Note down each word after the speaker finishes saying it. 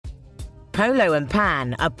Polo and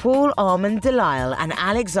Pan are Paul Armand Delisle and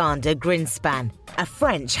Alexander Grinspan, a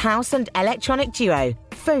French house and electronic duo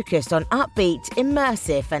focused on upbeat,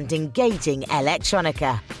 immersive and engaging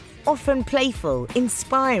electronica. Often playful,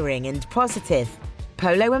 inspiring and positive,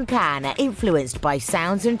 Polo and Pan are influenced by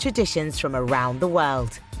sounds and traditions from around the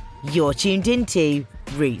world. You're tuned into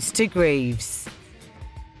Roots to Grooves.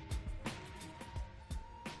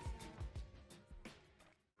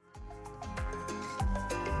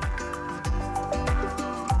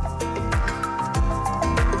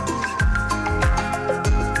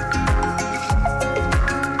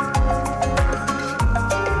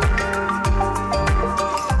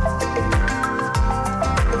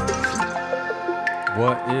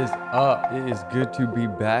 What is up? It is good to be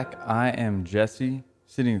back. I am Jesse.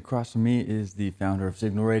 Sitting across from me is the founder of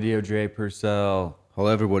Signal Radio, Jay Purcell. Hello,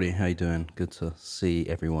 everybody. How you doing? Good to see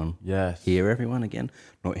everyone. Yes. Hear everyone again.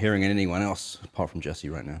 Not hearing anyone else apart from Jesse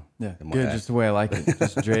right now. Yeah, good. Just the way I like it.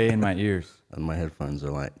 Just Jay in my ears. And my headphones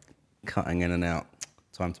are like cutting in and out.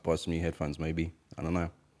 Time to buy some new headphones, maybe. I don't know.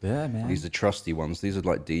 Yeah, man. These are trusty ones. These are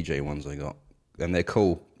like DJ ones I got. And they're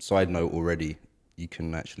cool. Side note already, you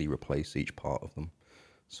can actually replace each part of them.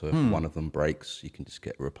 So if one of them breaks, you can just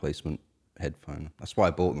get a replacement headphone. That's why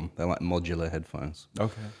I bought them. They're like modular headphones.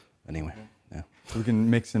 Okay. Anyway, yeah. So we can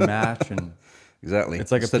mix and match and Exactly. it's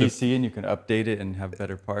like Instead a PC and you can update it and have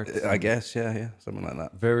better parts. I guess, yeah. Something like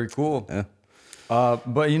that. Very cool. Yeah.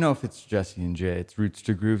 But you know, if it's Jesse and Jay, it's Roots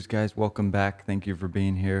to Grooves, guys. Welcome back. Thank you for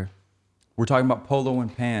being here. We're talking about Polo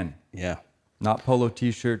and Pan. Yeah. Not Polo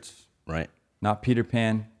t-shirts. Right. Not Peter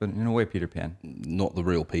Pan, but in a way Peter Pan. Not the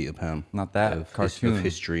real Peter Pan. Not that cartoon. Of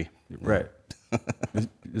history. Right.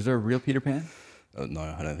 Is there a real Peter Pan? No,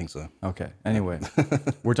 I don't think so. Okay. Anyway,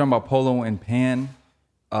 we're talking about Polo and Pan,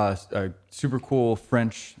 a super cool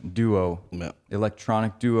French duo, Yeah.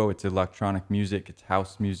 electronic duo. It's electronic music. It's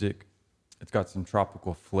house music. It's got some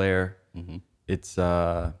tropical flair. Mm-hmm. It's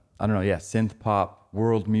synth pop,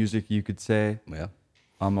 world music, you could say. Yeah.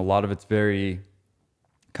 A lot of it's very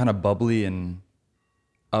kind of bubbly and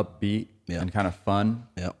upbeat and kind of fun.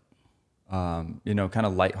 Yeah. Kind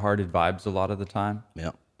of lighthearted vibes a lot of the time.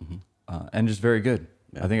 Yeah. Mm-hmm. And just very good.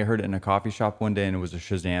 Yeah. I think I heard it in a coffee shop one day and it was a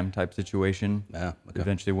Shazam type situation. Yeah. Okay.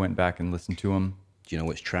 Eventually went back and listened to them. Do you know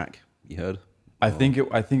which track you heard? I think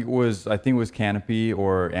it was Canopy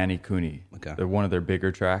or Annie Cooney. Okay. They're one of their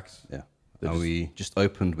bigger tracks. Yeah. We just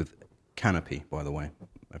opened with Canopy, by the way,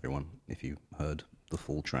 everyone, if you heard the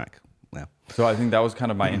full track. Yeah. So I think that was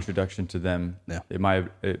kind of my introduction to them. Yeah.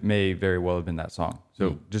 It may very well have been that song.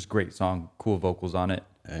 So just great song, cool vocals on it.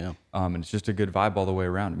 Yeah. And it's just a good vibe all the way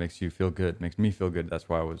around. It makes you feel good. Makes me feel good. That's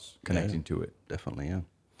why I was connecting to it. Definitely, yeah.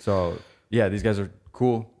 So yeah, these guys are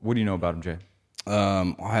cool. What do you know about them, Jay?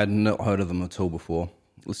 I had not heard of them at all before.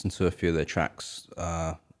 Listened to a few of their tracks.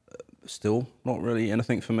 Still not really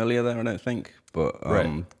anything familiar there, I don't think. But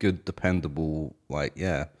good, dependable,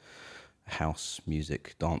 house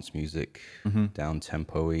music, dance music,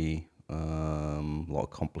 down-tempo-y, a lot of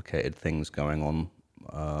complicated things going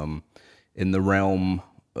on. In the realm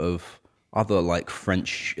of other like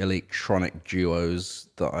French electronic duos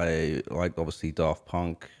that I like, obviously Daft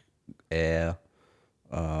Punk, Air,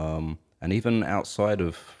 and even outside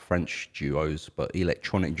of French duos, but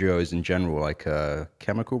electronic duos in general, like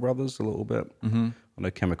Chemical Brothers a little bit. Mm-hmm. I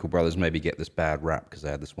know Chemical Brothers maybe get this bad rap because they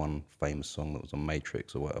had this one famous song that was on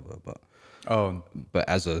Matrix or whatever, but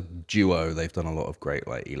as a duo, they've done a lot of great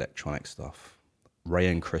like electronic stuff. Ray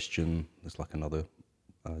and Christian is like another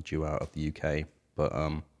duo out of the UK, but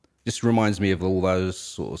just reminds me of all those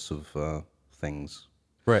sorts of things.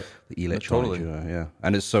 Right. The electronic duo, yeah.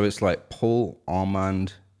 And it's like Paul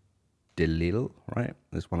Armand Delisle, right?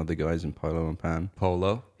 There's one of the guys in Polo and Pan.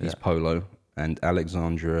 Polo. He's Polo. And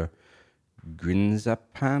Alexandra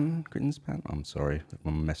Grinspan? I'm sorry if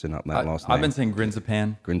I'm messing up that last name. I've been saying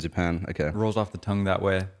Grinspan, okay. Rolls off the tongue that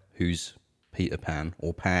way. Who's Peter Pan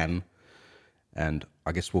or Pan. And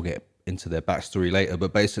I guess we'll get into their backstory later,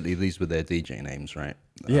 but basically these were their DJ names, right?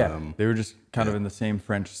 Yeah, they were just kind of in the same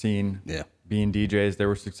French scene. Yeah. Being DJs, they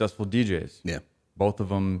were successful DJs. Yeah. Both of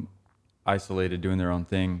them isolated, doing their own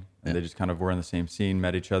thing. And they just kind of were in the same scene,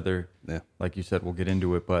 met each other. Yeah. Like you said, we'll get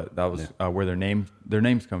into it, but that was where their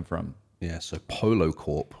names come from. Yeah, so Polo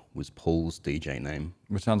Corp was Paul's DJ name.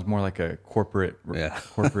 Which sounds more like a corporate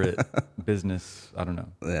business, I don't know.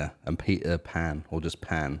 Yeah, and Peter Pan, or just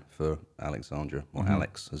Pan for Alexandra, or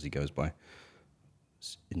Alex as he goes by.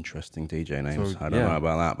 It's interesting DJ names. So, I don't know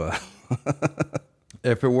about that, but...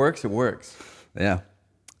 If it works, it works. Yeah.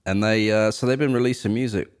 And they've been releasing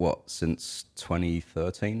music, since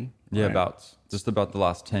 2013? Yeah, right? About the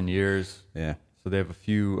last 10 years. Yeah. So they have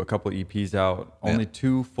a couple EPs out, only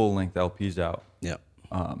 2 full-length LPs out. Yeah.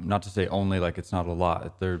 Not to say only, like it's not a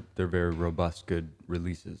lot. They're very robust, good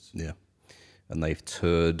releases. Yeah. And they've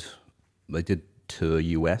toured. They did tour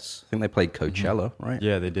US. I think they played Coachella, right?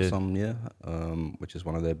 Yeah, they did. Which is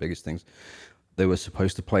one of their biggest things. They were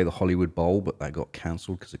supposed to play the Hollywood Bowl, but that got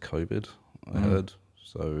cancelled because of COVID, I heard.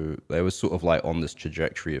 So they were sort of like on this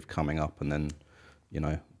trajectory of coming up, and then,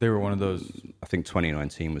 They were one of those. I think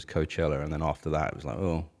 2019 was Coachella, and then after that it was like,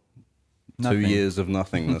 Nothing. 2 years of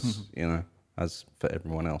nothingness, as for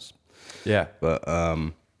everyone else. Yeah. But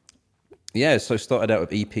so started out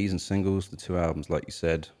with EPs and singles, the 2 albums, like you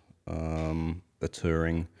said. The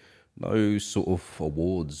touring, no sort of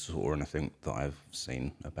awards or anything that I've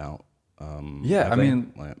seen about. I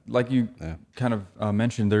mean, like you kind of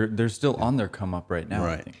mentioned, they're still on their come up right now.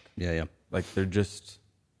 Right. I think. Yeah. Like they're just,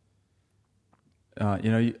 I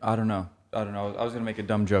don't know. I was gonna make a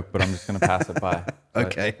dumb joke, but I'm just gonna pass it by.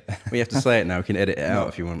 Okay. We have to say it now. We can edit it out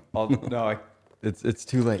if you want. It's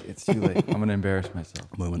too late. It's too late. I'm gonna embarrass myself.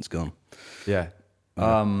 Moment's gone. Yeah.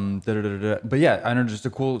 But yeah, I know, just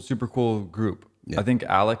a super cool group. Yeah. I think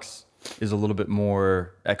Alex is a little bit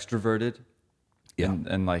more extroverted. Yeah.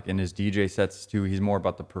 And like in his DJ sets too, he's more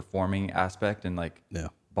about the performing aspect and like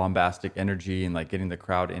bombastic energy and like getting the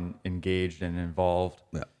crowd engaged and involved.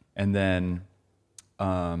 Yeah. And then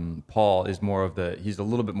Paul is he's a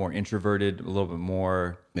little bit more introverted, a little bit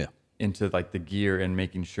more into like the gear and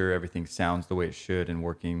making sure everything sounds the way it should and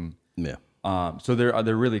working. Yeah. So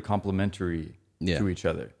they're really complementary to each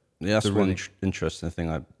other. Yeah, that's So one really- interesting thing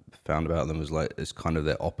I found about them was like it's kind of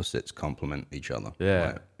their opposites complement each other.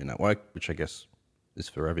 Yeah. Which I guess is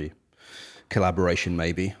for every collaboration,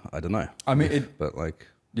 maybe. I don't know. I mean, but like,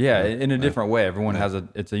 in a different way. Everyone has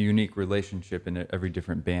it's a unique relationship in every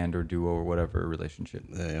different band or duo or whatever relationship.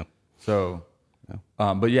 yeah. So,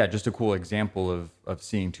 but yeah, just a cool example of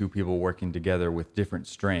seeing 2 people working together with different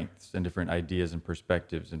strengths and different ideas and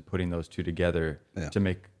perspectives and putting those 2 together to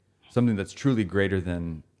make something that's truly greater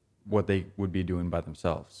than what they would be doing by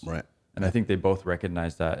themselves. Right. And I think they both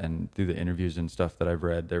recognize that, and through the interviews and stuff that I've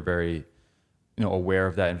read, they're very, aware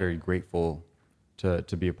of that and very grateful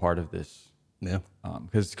to be a part of this. Yeah.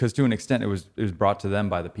 Because to an extent, it was brought to them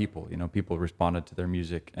by the people. People responded to their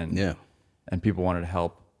music, and people wanted to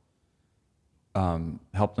help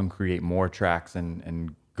them create more tracks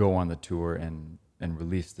and go on the tour and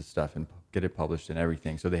release the stuff and get it published and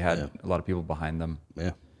everything. So they had a lot of people behind them.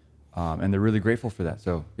 Yeah. And they're really grateful for that.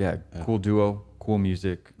 So cool duo, cool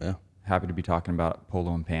music. Yeah. Happy to be talking about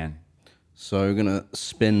Polo and Pan. So we're gonna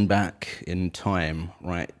spin back in time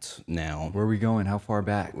right now. Where are we going? How far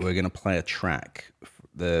back? We're gonna play a track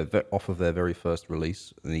off of their very first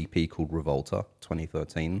release, an EP called Revolta,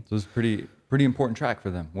 2013. So it's a pretty important track for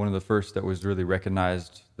them. One of the first that was really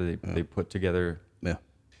recognized. They put together. Yeah.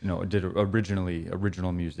 Did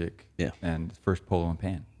original music. Yeah. And first Polo and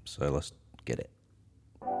Pan. So let's get it.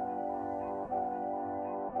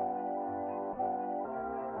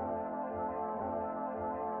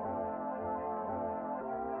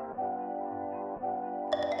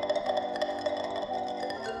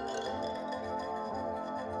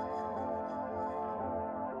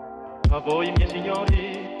 A voi miei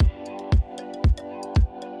signori,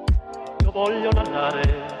 io voglio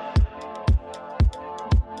narrare.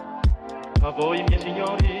 A voi miei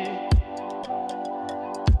signori,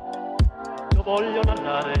 io voglio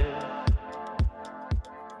narrare.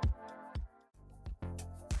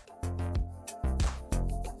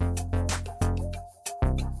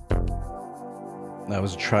 That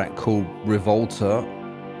was a track called Revolta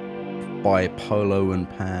by Polo and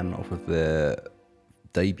Pan off of their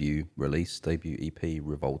debut EP,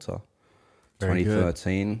 Revolta, Very good.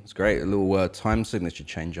 2013. It's great. A little time signature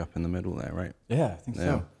change up in the middle there, right? Yeah, I think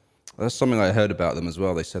so. That's something I heard about them as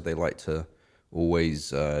well. They said they like to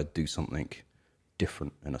always do something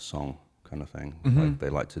different in a song, kind of thing. Like they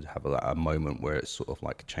like to have a moment where it sort of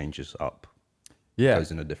like changes up,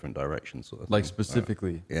 goes in a different direction, sort of. Like thing.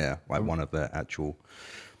 specifically. Like one of their actual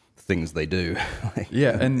things they do.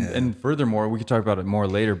 And furthermore, we could talk about it more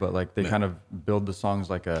later, but like they kind of build the songs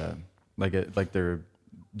like they're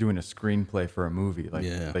doing a screenplay for a movie,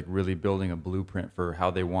 like really building a blueprint for how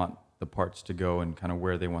they want the parts to go and kind of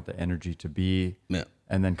where they want the energy to be,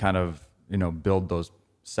 and then kind of build those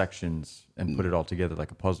sections and put it all together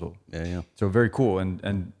like a puzzle. So very cool,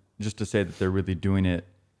 and just to say that they're really doing it,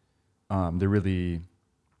 they're really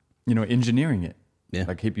engineering it.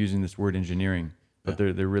 I keep using this word engineering, but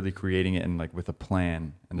they're really creating it and like with a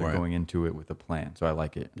plan, and they're going into it with a plan. So I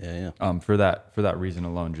like it. For that reason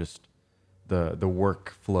alone, just the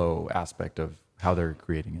workflow aspect of how they're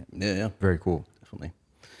creating it. Very cool. Definitely.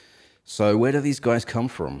 So where do these guys come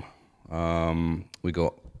from? We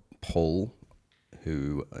got Paul,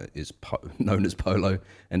 who is known as Polo,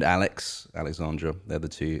 and Alexandra. They're the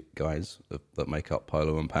two guys that make up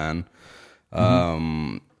Polo and Pan.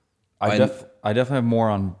 I definitely have more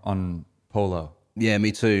on Polo. Yeah,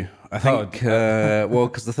 me too. I think, well,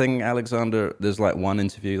 because the thing, Alexander, there's like one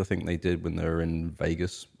interview I think they did when they were in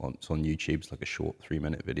Vegas. It's on YouTube. It's like a short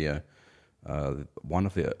 3-minute video. One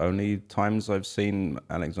of the only times I've seen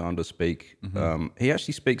Alexander speak. He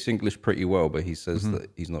actually speaks English pretty well, but he says that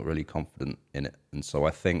he's not really confident in it. And so I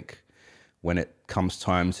think when it comes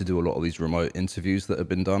time to do a lot of these remote interviews that have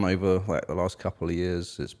been done over like the last couple of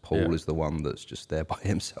years, it's Paul is the one that's just there by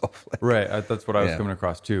himself. Like, right. That's what I was coming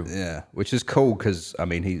across too. Yeah, which is cool because, I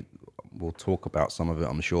mean, we'll talk about some of it,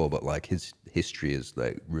 I'm sure, but like his history is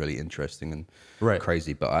like really interesting and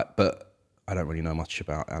crazy. But I don't really know much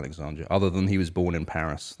about Alexandre other than he was born in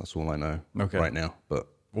Paris. That's all I know right now. But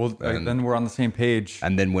then we're on the same page.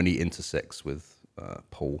 And then when he intersects with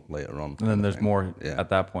Paul later on, and then there's more at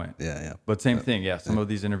that point. Yeah. But same thing. Yeah, some of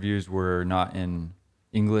these interviews were not in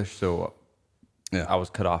English, so I was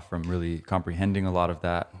cut off from really comprehending a lot of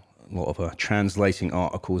that. A lot of translating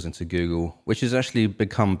articles into Google, which has actually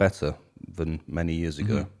become better than many years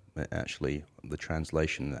ago. Actually, the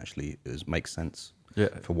translation actually makes sense. Yeah,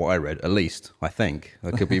 for what I read, at least I think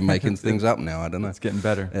I could be making things up now. I don't know. It's getting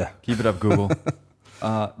better. Yeah, keep it up, Google.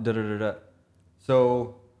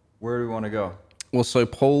 So, where do we want to go? Well, so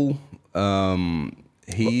Paul,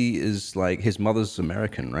 he is like his mother's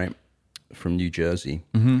American, right, from New Jersey,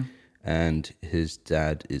 and his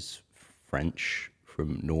dad is French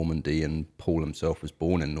from Normandy, and Paul himself was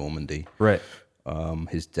born in Normandy, right.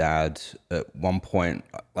 His dad at one point,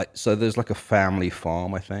 so there's like a family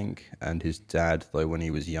farm, I think, and his dad, though, when he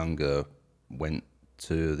was younger, went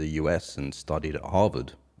to the US and studied at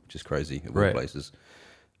Harvard, which is crazy, of all places.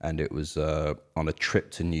 And it was on a trip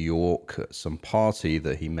to New York at some party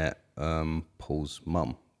that he met Paul's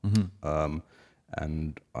mum.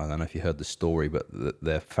 And I don't know if you heard the story, but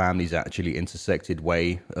their families actually intersected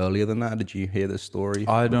way earlier than that. Did you hear this story?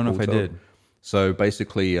 I don't know if I did. So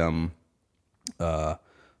basically,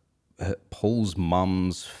 Paul's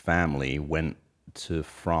mum's family went to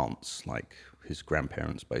France, like his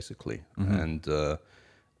grandparents, basically. And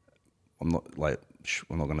I'm not going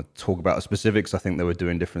to talk about the specifics. I think they were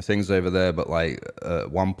doing different things over there, but like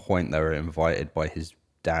at one point they were invited by his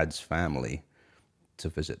dad's family to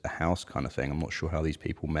visit the house, kind of thing. I'm not sure how these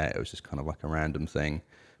people met. It was just kind of like a random thing.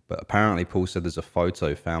 But apparently, Paul said there's a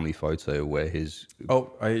family photo, where his...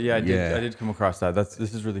 I did come across that.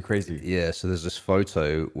 This is really crazy. Yeah, so there's this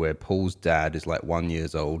photo where Paul's dad is like 1 year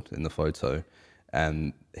old in the photo,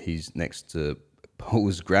 and he's next to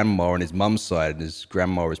Paul's grandma on his mum's side, and his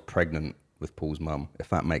grandma is pregnant with Paul's mum, if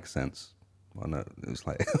that makes sense. I know, it was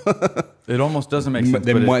like... It almost doesn't make sense.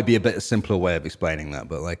 There might be a bit simpler way of explaining that,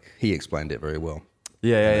 but like he explained it very well.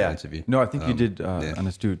 Yeah. Interview. No, I think you did an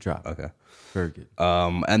astute job. Okay. Very good.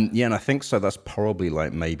 And I think so. That's probably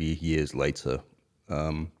like maybe years later,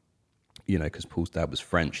 because Paul's dad was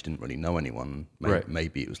French, didn't really know anyone.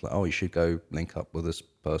 Maybe it was like, oh, you should go link up with this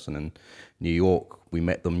person in New York. We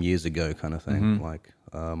met them years ago, kind of thing. Like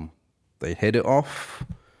they hit it off.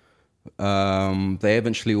 They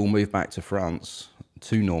eventually all moved back to France,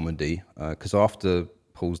 to Normandy, because after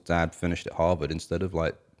Paul's dad finished at Harvard, instead of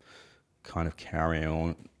like kind of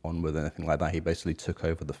carrying on with anything like that, he basically took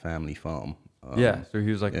over the family farm. So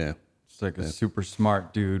he was like, just like a super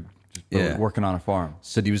smart dude, just working on a farm.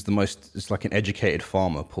 Said he was it's like an educated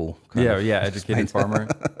farmer, Paul. Educated farmer.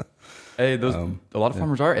 Hey, a lot of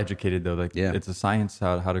farmers are educated though. Like, it's a science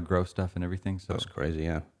how to grow stuff and everything. So that's crazy,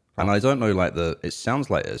 yeah. And I don't know, like it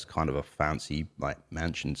sounds like it's kind of a fancy like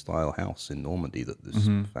mansion style house in Normandy that this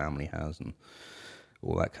family has and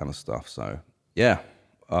all that kind of stuff. So yeah.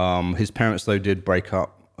 His parents, though, did break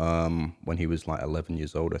up when he was like 11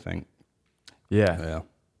 years old, I think. Yeah.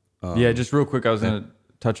 Just real quick, I was going to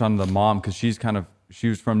touch on the mom because she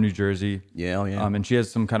was from New Jersey. Yeah. And she has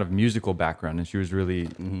some kind of musical background, and she was really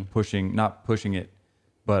not pushing it,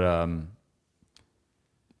 but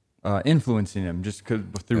influencing him just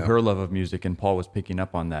through her love of music. And Paul was picking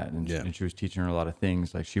up on that, and she was teaching her a lot of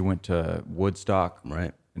things. Like she went to Woodstock,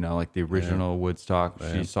 right? Like the original Woodstock.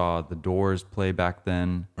 Right. She saw the Doors play back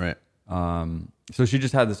then. Right. So she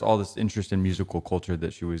just had all this interest in musical culture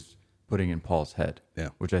that she was putting in Paul's head. Yeah.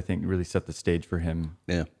 Which I think really set the stage for him.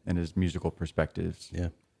 Yeah. And his musical perspectives. Yeah.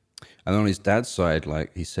 And on his dad's side,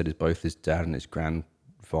 like he said, both his dad and his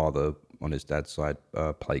grandfather on his dad's side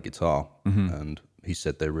play guitar, and he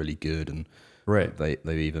said they're really good. And they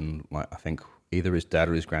even like I think either his dad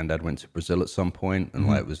or his granddad went to Brazil at some point and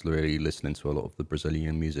like was really listening to a lot of the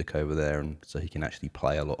Brazilian music over there, and so he can actually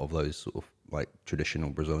play a lot of those sort of like traditional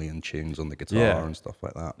Brazilian tunes on the guitar and stuff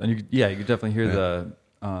like that. And you could definitely hear the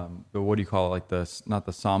what do you call it, like not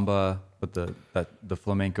the samba, but the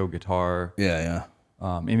flamenco guitar.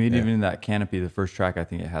 Even in that Canopy, the first track, I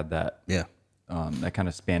think it had that that kind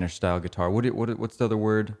of Spanish style guitar. What's the other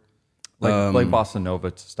word? Like bossa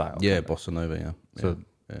nova style. Yeah, bossa nova. So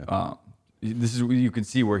this is, you can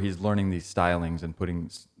see where he's learning these stylings and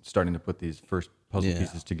starting to put these first puzzle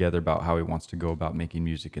pieces together about how he wants to go about making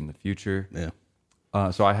music in the future.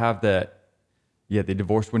 So I have that. Yeah, they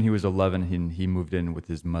divorced when he was 11, and he moved in with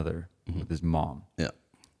his mother, with his mom.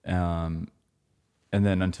 And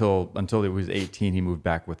then until he was 18, he moved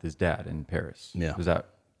back with his dad in Paris. Was that?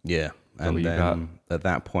 And then at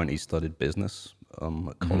that point, he studied business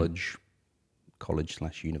at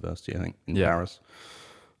college/university, I think, in Paris.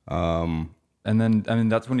 And then, I mean,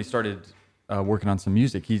 that's when he started working on some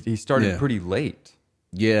music. He started pretty late.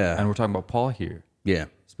 And we're talking about Paul here.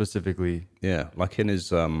 Specifically. Like in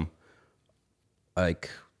his like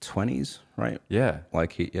 20s, right?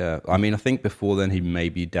 Like I mean, I think before then he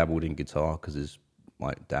maybe dabbled in guitar because his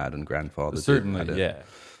like dad and grandfather certainly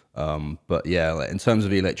but like in terms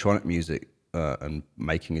of electronic music and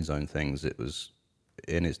making his own things, it was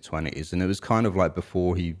in his 20s, and it was kind of like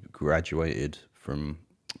before he graduated from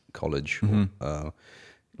college.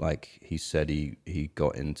 Like he said he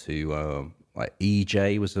got into like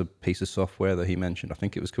EJ was a piece of software that he mentioned. I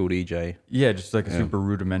think it was called EJ. Just like a super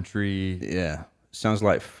rudimentary sounds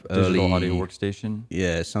like digital early audio workstation.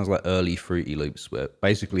 It sounds like early Fruity Loops, where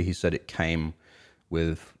basically he said it came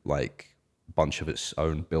with like a bunch of its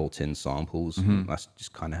own built-in samples. That's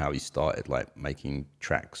just kind of how he started, like making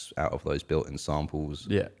tracks out of those built-in samples.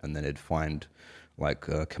 And then he'd find like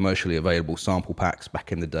commercially available sample packs.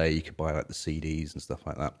 Back in the day, you could buy like the CDs and stuff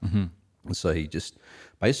like that. And so he just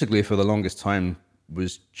basically for the longest time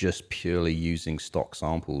was just purely using stock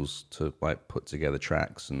samples to like put together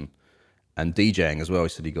tracks and DJing as well. He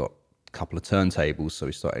said he got a couple of turntables, so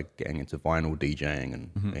he started getting into vinyl DJing, and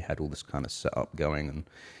he had all this kind of setup going. And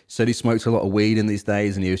he said he smoked a lot of weed in these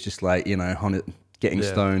days, and he was just like, on it, getting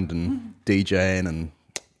stoned and DJing and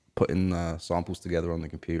putting samples together on the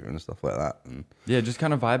computer and stuff like that. And just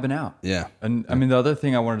kind of vibing out. And I mean, the other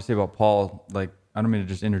thing I wanted to say about Paul, like, I don't mean to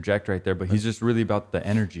just interject right there, but he's just really about the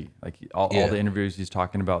energy. Like all the interviews, he's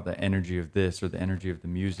talking about the energy of this or the energy of the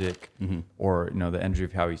music, or the energy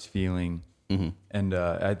of how he's feeling. And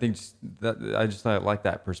I think I like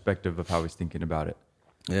that perspective of how he's thinking about it.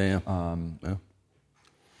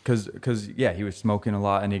 Because he was smoking a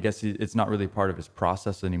lot, and I guess it's not really part of his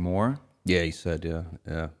process anymore. He said,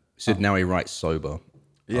 He said now he writes sober.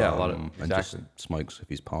 A lot of and just smokes if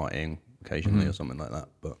he's partying occasionally or something like that.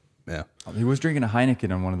 But he was drinking a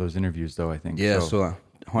Heineken on one of those interviews, though, I think. So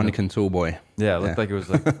Heineken Tall Boy. It looked like it was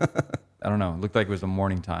like I don't know. It looked like it was a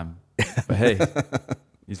morning time. But hey,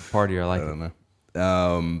 he's a partier. I don't know.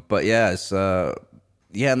 But it's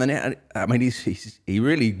and then I mean he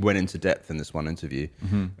really went into depth in this one interview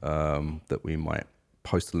that we might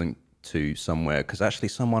post a link to somewhere, because actually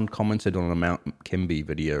someone commented on a Mount Kimby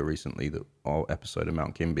video recently, our episode of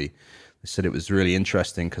Mount Kimby. They said it was really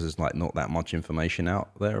interesting because there's like not that much information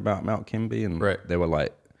out there about Mount Kimby, and they were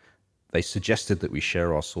like, they suggested that we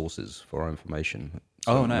share our sources for our information.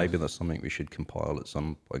 So nice. Maybe that's something we should compile at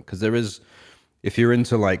some point, because there is, if you're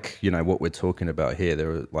into like what we're talking about here,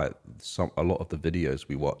 there are like a lot of the videos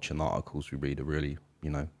we watch and the articles we read are really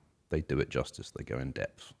they do it justice. They go in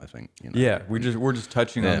depth, I think. We're just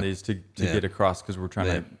touching on these to get across, because we're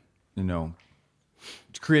trying to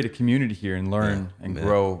create a community here and learn and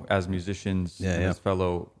grow as musicians and as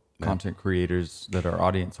fellow content creators that our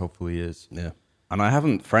audience hopefully is. And I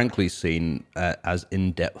haven't frankly seen as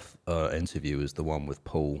in-depth interview as the one with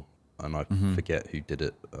Paul, and I forget who did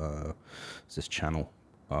it. It's this channel.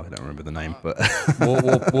 I don't remember the name, but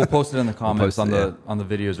we'll post it in the comments on the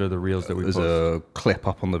videos or the reels that we post. There's a clip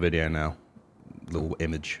up on the video now. Little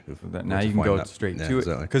image of that. Now you can go straight to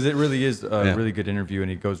it, because it really is a really good interview, and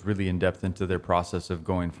it goes really in depth into their process of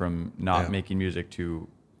going from not making music to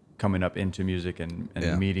coming up into music and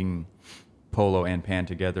meeting Polo and Pan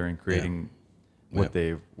together and creating what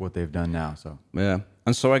they've done now. So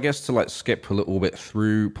and so I guess to like skip a little bit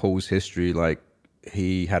through Paul's history, like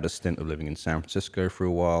he had a stint of living in San Francisco for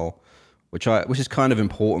a while, which is kind of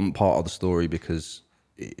important part of the story, because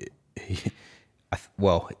he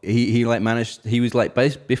like managed. He was like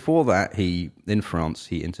before that. In France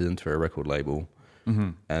he entered into a record label,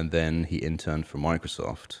 and then he interned for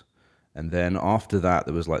Microsoft, And then after that,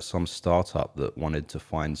 there was like some startup that wanted to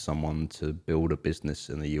find someone to build a business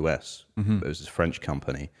in the US. It was this French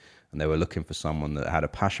company, and they were looking for someone that had a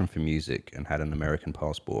passion for music and had an American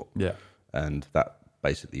passport. Yeah. And that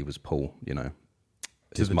basically was Paul, you know.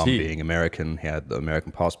 His the mum T. being American, he had the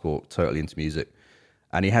American passport, totally into music.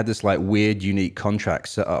 And he had this like weird, unique contract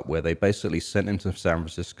set up where they basically sent him to San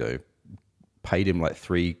Francisco, paid him like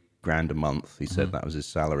 $3,000 a month. He said that was his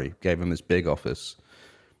salary, gave him this big office.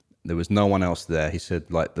 There was no one else there. He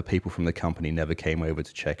said like the people from the company never came over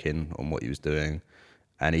to check in on what he was doing.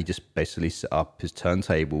 And he just basically set up his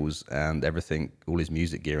turntables and everything, all his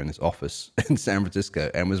music gear in his office in San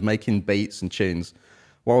Francisco, and was making beats and tunes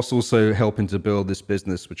whilst also helping to build this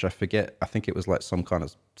business, which I forget. I think it was like some kind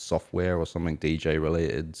of software or something DJ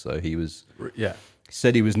related. So he was, he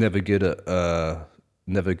said he was never good at,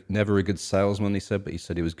 never a good salesman, he said, but he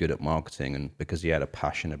said he was good at marketing. And because he had a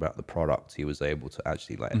passion about the product, he was able to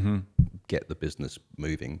actually like get the business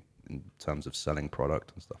moving in terms of selling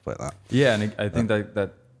product and stuff like that. Yeah, and I think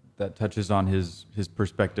that touches on his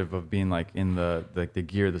perspective of being like in the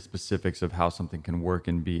gear, the specifics of how something can work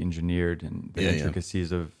and be engineered, and the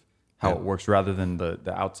intricacies of how it works, rather than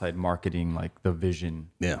the outside marketing, like the vision.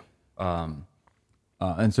 Yeah.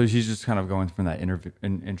 And so she's just kind of going from that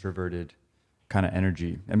introverted kind of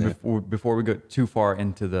energy. And before we go too far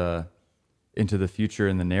into the future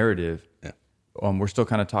and the narrative, we're still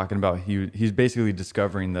kind of talking about he's basically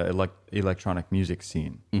discovering the electronic music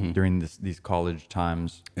scene during these college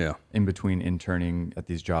times. Yeah, in between interning at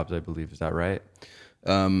these jobs, I believe. Is that right?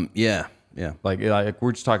 Yeah. Like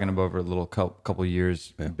we're just talking about over a little couple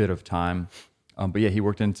years, a bit of time. But yeah, he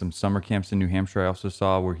worked in some summer camps in New Hampshire. I also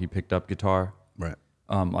saw where he picked up guitar. Right.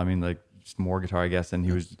 I mean, like just more guitar, I guess, and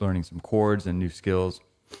he was learning some chords and new skills.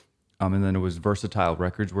 And then it was Versatile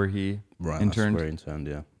Records where he interned. That's where he interned,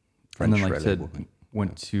 yeah. French, and then, like I said,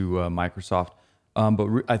 went to Microsoft. But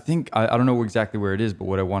I think, I don't know exactly where it is, but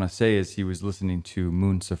what I want to say is he was listening to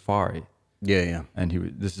Moon Safari. Yeah.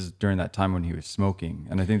 And this is during that time when he was smoking.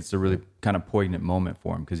 And I think it's a really kind of poignant moment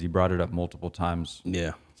for him because he brought it up multiple times.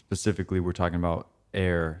 Yeah. Specifically, we're talking about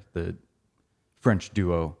Air, the French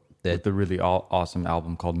duo, with the really awesome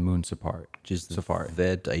album called Moon Safari. Which is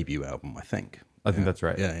their debut album, I think. I think that's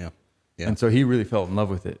right. Yeah. And so he really fell in love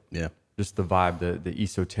with it. Yeah. Just the vibe, the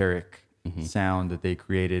esoteric sound that they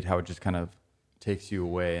created, how it just kind of takes you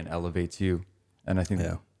away and elevates you. And I think,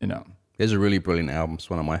 it's a really brilliant album.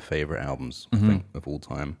 It's one of my favorite albums, I think, of all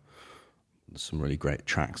time. There's some really great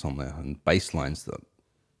tracks on there and bass lines that,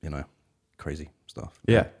 crazy stuff.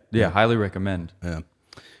 Yeah. Highly recommend.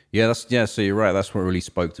 Yeah. So you're right. That's what really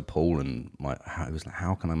spoke to Paul, and it was like,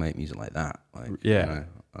 how can I make music like that? Like,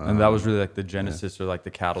 and that was really like the genesis or like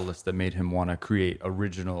the catalyst that made him want to create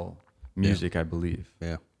original music, I believe.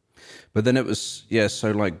 Yeah. But then it was,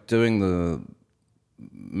 so like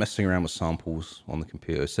messing around with samples on the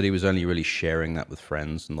computer. Said he was only really sharing that with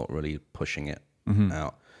friends and not really pushing it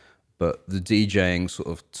out. But the DJing sort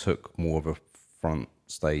of took more of a front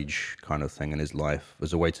stage kind of thing in his life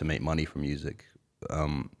as a way to make money from music.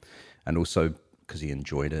 And also because he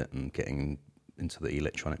enjoyed it and getting into the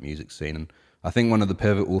electronic music scene. And I think one of the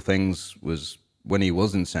pivotal things was when he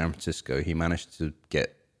was in San Francisco, he managed to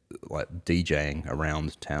get like DJing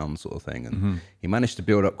around town sort of thing, and he managed to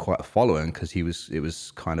build up quite a following because it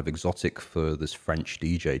was kind of exotic for this French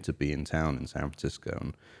DJ to be in town in San Francisco.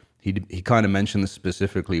 And he kind of mentioned this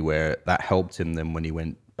specifically where that helped him then when he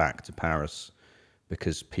went back to Paris,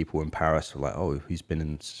 because people in Paris were like, oh, he's been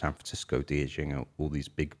in San Francisco DJing at all these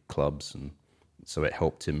big clubs, and so it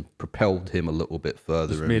propelled him a little bit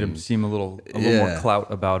further. Just made him seem a little more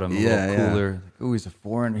clout about him, a little cooler. Like, oh, he's a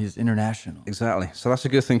foreigner, he's international. Exactly. So that's a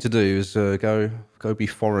good thing to do, is go be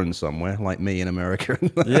foreign somewhere, like me in America.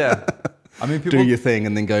 I mean, people do your thing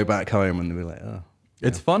and then go back home and be like, oh.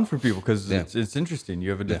 It's fun for people because it's interesting. You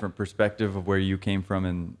have a different perspective of where you came from,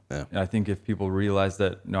 and I think if people realize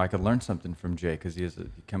that, I could learn something from Jay because he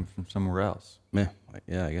comes from somewhere else. Yeah,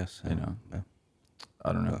 I guess.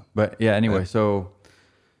 I don't know. But anyway, so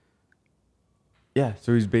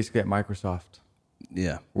he's basically at Microsoft.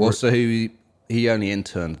 Yeah. Well, so he only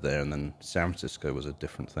interned there, and then San Francisco was a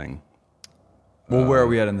different thing. Well, where are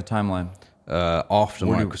we at in the timeline? After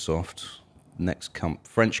Microsoft, next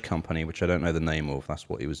French company, which I don't know the name of, that's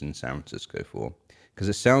what he was in San Francisco for. Because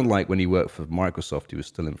it sounded like when he worked for Microsoft, he was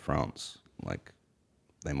still in France. Like,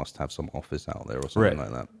 they must have some office out there or something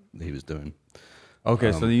like that he was doing.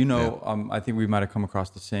 Okay, so I think we might have come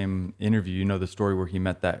across the same interview. You know the story where he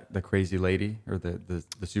met the crazy lady, or the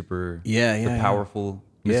super the powerful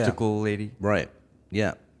mystical lady, right?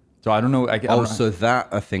 Yeah, So I don't know. That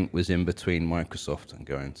I think was in between Microsoft and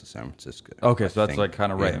going to San Francisco. Okay, so that's like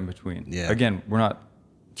kind of right in between. Yeah. Again, we're not.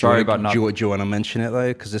 Sorry about not. Do you want to mention it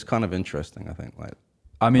though? Because it's kind of interesting. I think.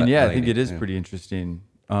 I think it is pretty interesting.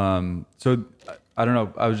 So I don't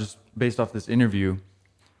know. I was just based off this interview.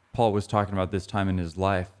 Paul was talking about this time in his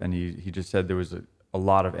life, and he just said there was a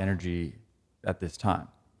lot of energy at this time.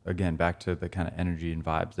 Again, back to the kind of energy and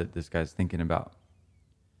vibes that this guy's thinking about.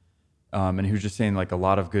 And he was just saying like a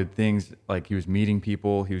lot of good things. Like he was meeting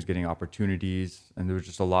people, he was getting opportunities, and there was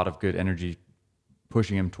just a lot of good energy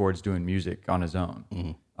pushing him towards doing music on his own.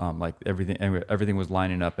 Mm-hmm. Like everything was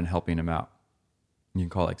lining up and helping him out. You can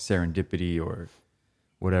call it like serendipity or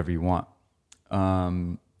whatever you want.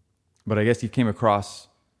 But I guess he came across.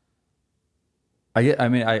 He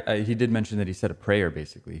did mention that he said a prayer.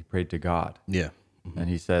 Basically, he prayed to God. Yeah. Mm-hmm. And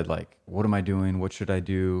he said like, "What am I doing? What should I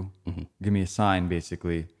do? Mm-hmm. Give me a sign,"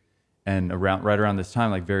 basically. And right around this time,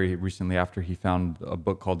 like very recently after, he found a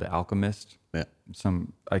book called The Alchemist. Yeah.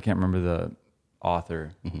 I can't remember the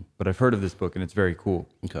author, but I've heard of this book and it's very cool.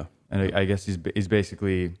 Okay. And I guess he's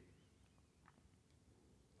basically,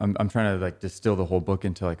 I'm trying to like distill the whole book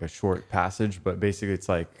into like a short passage, but basically it's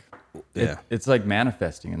like, it's like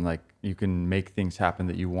manifesting, and like you can make things happen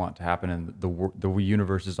that you want to happen, and the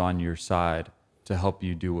universe is on your side to help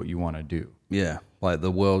you do what you want to do. Yeah. Like the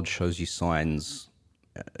world shows you signs.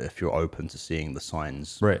 If you're open to seeing the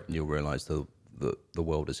signs, right, you'll realize the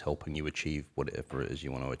world is helping you achieve whatever it is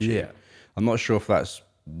you want to achieve. Yeah. I'm not sure if that's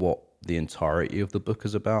what the entirety of the book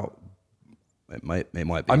is about. It might be.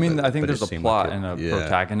 I mean, I think there's a plot and a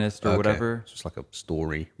protagonist or whatever. It's just like a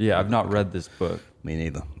story. Yeah, I've not read this book. Me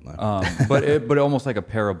neither. No. But almost like a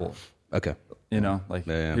parable. Okay. Like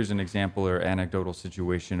here's an example or anecdotal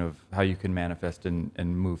situation of how you can manifest and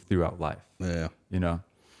move throughout life. Yeah.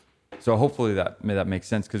 So hopefully that makes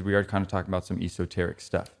sense, because we are kind of talking about some esoteric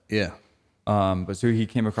stuff. Yeah. But so he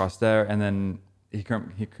came across there, and then he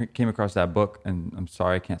came across that book, and I'm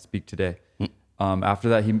sorry I can't speak today. After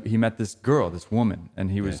that, he met this girl, this woman, and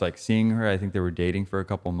he was like seeing her. I think they were dating for a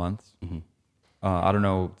couple months. Mm-hmm. I don't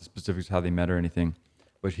know the specifics of how they met or anything,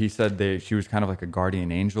 but he said she was kind of like a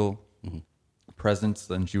guardian angel presence,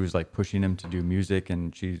 and she was like pushing him to do music,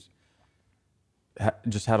 and she's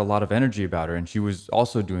just had a lot of energy about her, and she was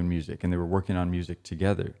also doing music, and they were working on music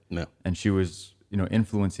together. Yeah. And she was,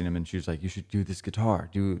 influencing him, and she was like, "You should do this guitar,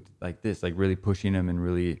 do like this," like really pushing him and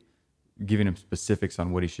really giving him specifics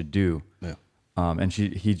on what he should do. Yeah. And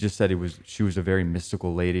he just said she was a very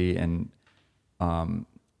mystical lady, and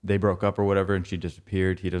they broke up or whatever, and she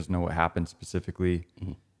disappeared. He doesn't know what happened specifically.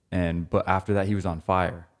 Mm-hmm. But after that, he was on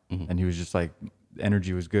fire, and he was just like,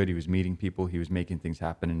 energy was good. He was meeting people. He was making things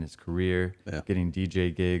happen in his career, getting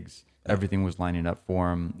DJ gigs. Everything was lining up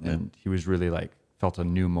for him. And he was really like, felt a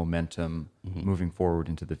new momentum moving forward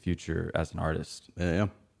into the future as an artist. Yeah.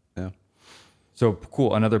 So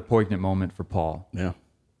cool. Another poignant moment for Paul. Yeah.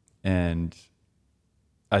 And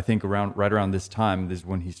I think right around this time is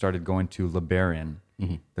when he started going to Le Baron,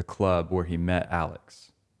 the club where he met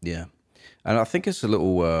Alex. Yeah. And I think it's a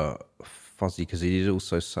little fuzzy, because he did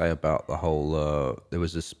also say about the whole, there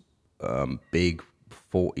was this big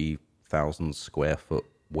 40,000 square foot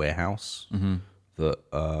warehouse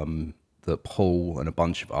that Paul and a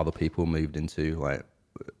bunch of other people moved into, like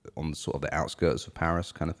on sort of the outskirts of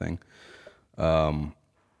Paris kind of thing.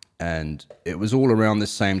 And it was all around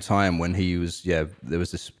this same time when he was, there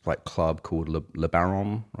was this like club called Le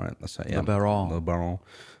Baron, right? That's it, Le Baron. Le Baron.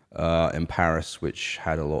 In Paris, which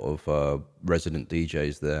had a lot of resident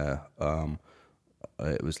DJs there.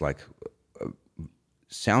 It was like,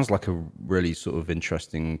 sounds like a really sort of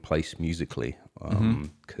interesting place musically,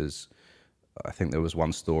 because I think there was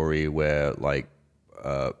one story where like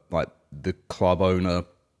the club owner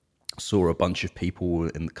saw a bunch of people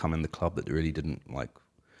come in the club that really didn't like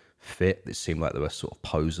fit. It seemed like they were sort of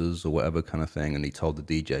posers or whatever kind of thing, and he told the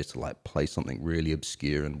DJs to like play something really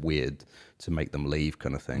obscure and weird to make them leave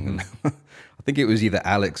kind of thing. And I think it was either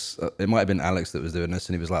Alex, it might have been Alex that was doing this,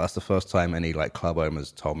 and he was like, that's the first time any like club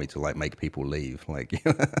owners told me to like make people leave, like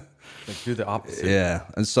do the opposite. Yeah.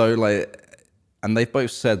 And so like, and they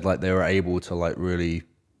both said like they were able to like really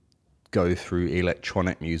go through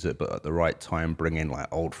electronic music, but at the right time bring in like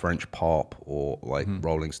old French pop or like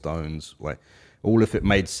Rolling Stones, like all if it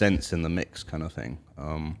made sense in the mix kind of thing.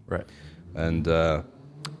 Right. And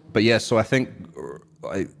but yeah, so I think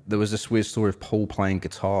there was this weird story of Paul playing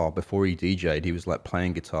guitar before he DJ'd. He was like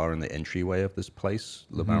playing guitar in the entryway of this place,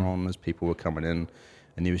 Le Baron, as people were coming in,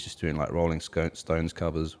 and he was just doing like Rolling Stones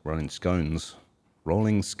covers. Rolling Scones.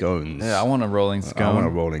 Yeah, I want a Rolling Scone. I want a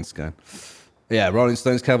Rolling Scone. Yeah, Rolling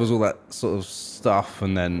Stones covers, all that sort of stuff,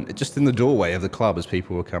 and then just in the doorway of the club as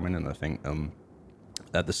people were coming in, I think.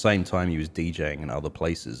 At the same time, he was DJing in other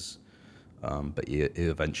places, but he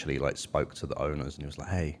eventually like spoke to the owners, and he was like,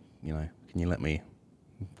 "Hey, you know, can you let me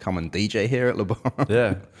come and DJ here at Le Baron?"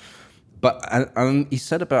 Yeah. But and he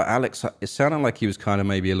said about Alex, it sounded like he was kind of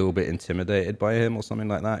maybe a little bit intimidated by him or something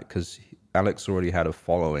like that, because Alex already had a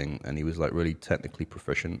following, and he was like really technically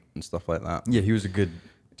proficient and stuff like that. Yeah, he was a good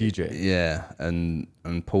DJ. Yeah, and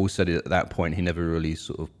Paul said at that point he never really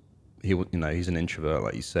sort of, he's an introvert,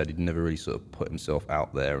 like you said. He'd never really sort of put himself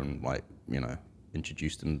out there and like, you know,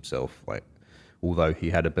 introduced himself, like, although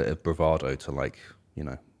he had a bit of bravado to like, you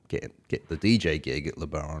know, get the DJ gig at Le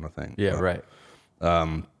Baron, I think. Yeah, right.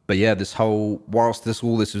 But yeah, whilst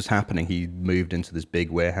all this was happening, he moved into this big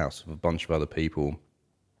warehouse with a bunch of other people,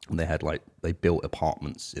 and they built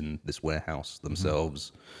apartments in this warehouse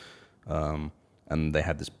themselves. And they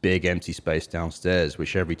had this big empty space downstairs,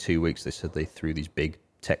 which every 2 weeks they said they threw these big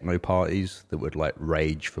techno parties that would like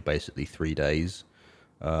rage for basically 3 days,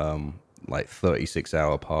 like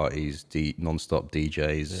 36-hour parties, non-stop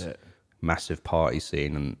DJs, massive party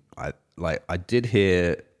scene. And I did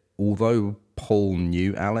hear, although Paul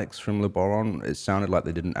knew Alex from Le Baron, it sounded like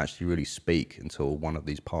they didn't actually really speak until one of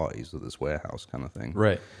these parties at this warehouse kind of thing.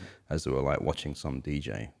 Right. As they were like watching some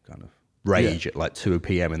DJ kind of rage at like 2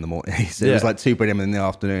 p.m. in the morning. It was like 2 p.m. in the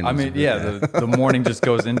afternoon. I mean, the morning just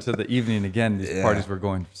goes into the evening again. These parties were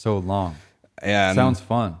going so long. Yeah, sounds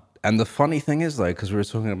fun. And the funny thing is, though, because we were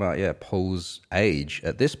talking about, Paul's age,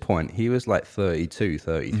 at this point, he was like 32,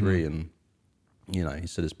 33, and, you know, he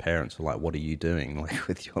said his parents were like, "What are you doing, like,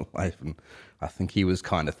 with your life?" And I think he was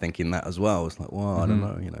kind of thinking that as well. It's like, well, I don't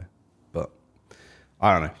know, you know, but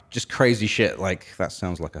I don't know, just crazy shit. Like, that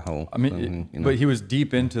sounds like a whole. I mean, thing, you know? But he was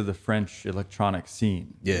deep into the French electronic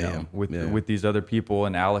scene. With these other people,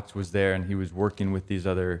 and Alex was there, and he was working with these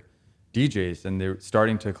other DJs, and they're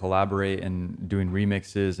starting to collaborate and doing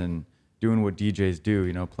remixes and doing what DJs do,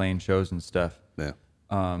 you know, playing shows and stuff. Yeah.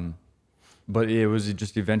 But it was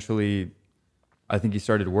just eventually, I think he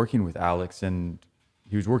started working with Alex, and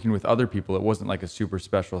he was working with other people. It wasn't like a super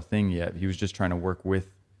special thing yet. He was just trying to work with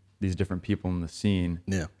these different people in the scene.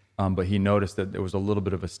 Yeah. But he noticed that there was a little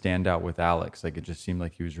bit of a standout with Alex. Like, it just seemed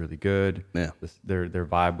like he was really good. Yeah. Their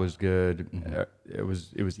vibe was good. It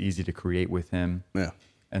was easy to create with him. Yeah.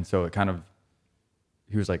 And so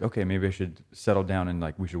he was like, okay, maybe I should settle down and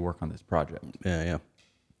like we should work on this project. Yeah.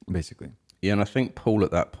 Basically. Yeah, and I think Paul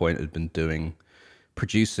at that point had been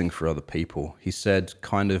producing for other people. He said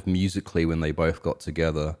kind of musically when they both got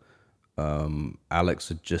together, Alex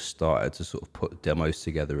had just started to sort of put demos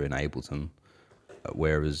together in Ableton,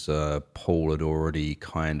 whereas Paul had already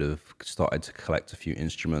kind of started to collect a few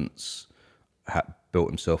instruments, had built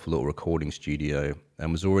himself a little recording studio,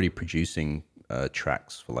 and was already producing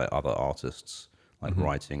tracks for like other artists, like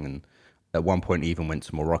writing. And at one point he even went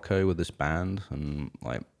to Morocco with this band and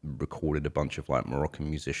like recorded a bunch of like Moroccan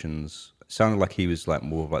musicians. It sounded like he was like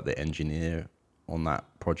more of like the engineer on that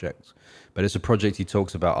project, but it's a project he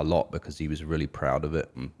talks about a lot because he was really proud of it.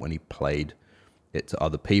 And when he played it to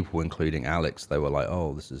other people, including Alex, they were like,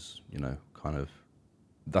 "Oh, this is, you know, kind of."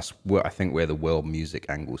 That's where I think where the world music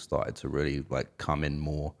angle started to really like come in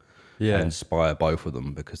more. Yeah. And inspire both of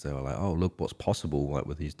them, because they were like, "Oh, look what's possible, like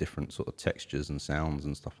with these different sort of textures and sounds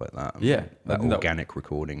and stuff like that." And that organic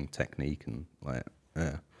recording technique and like,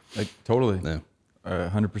 like totally. Yeah,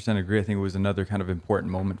 100% agree. I think it was another kind of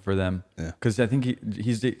important moment for them. Yeah, because I think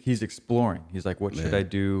he's exploring. He's like, "What should I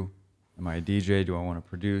do? Am I a DJ? Do I want to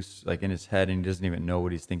produce?" Like in his head, and he doesn't even know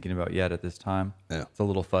what he's thinking about yet at this time. Yeah, it's a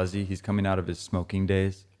little fuzzy. He's coming out of his smoking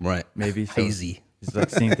days, right? Maybe hazy. He's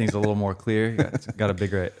like seeing things a little more clear. He's got a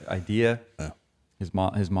bigger idea. Yeah. His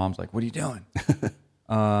mom's like, "What are you doing?"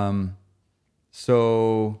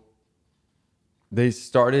 So they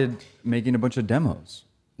started making a bunch of demos.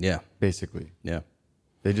 Yeah. Basically. Yeah.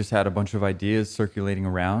 They just had a bunch of ideas circulating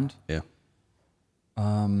around. Yeah.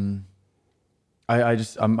 I'm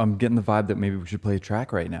getting the vibe that maybe we should play a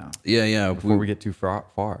track right now. Yeah. Before we get too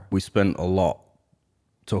far. We spent a lot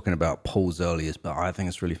talking about Paul's earliest, but I think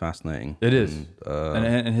it's really fascinating. It is.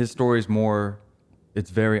 And his story is more,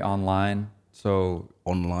 it's very online. So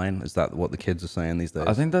online, is that what the kids are saying these days?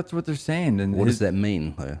 I think that's what they're saying. And what does that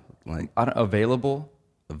mean? Like available.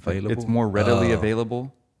 Like it's more readily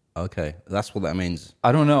available. Okay, that's what that means.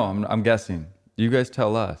 I don't know. I'm guessing. You guys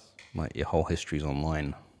tell us. Like your whole history's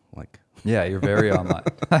online. Like yeah, you're very online.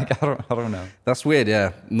 Like I don't know. That's weird.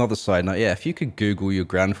 Yeah. Another side note. Yeah, if you could Google your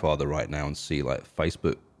grandfather right now and see like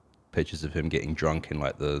Facebook pictures of him getting drunk in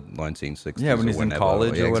like the 1960s. Yeah, when he's in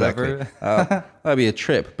college or whatever. That'd be a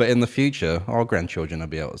trip. But in the future, our grandchildren will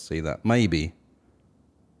be able to see that. Maybe.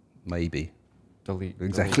 maybe. Delete.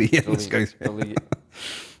 Exactly. Delete, Let's go through.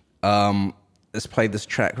 Let's play this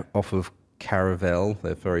track off of Caravel,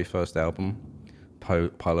 their very first album,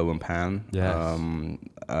 Polo and Pan. Yes.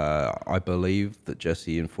 I believe that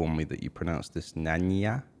Jesse informed me that you pronounce this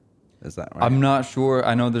Nanya. Is that right? I'm not sure.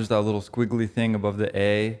 I know there's that little squiggly thing above the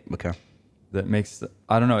A. Okay. That makes.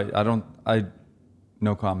 I don't know.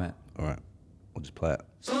 No comment. All right. We'll just play it.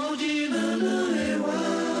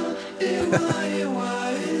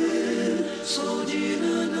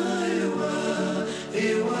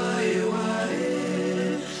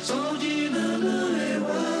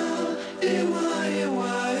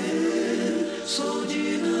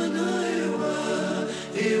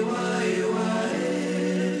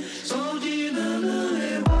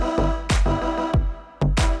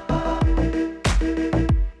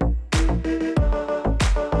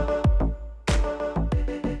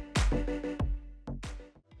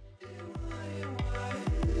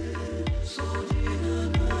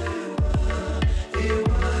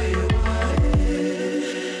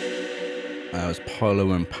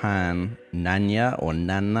 Polo and Pan, Nanya or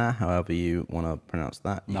Nana, however you want to pronounce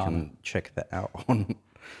that. You can check that out on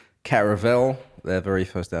Caravel, their very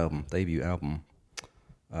first album, debut album,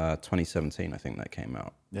 2017, I think that came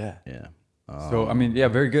out. Yeah. Yeah. So, I mean, yeah,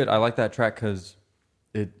 very good. I like that track because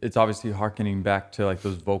it's obviously harkening back to like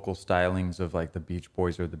those vocal stylings of like the Beach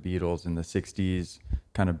Boys or the Beatles in the 60s,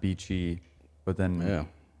 kind of beachy, but then,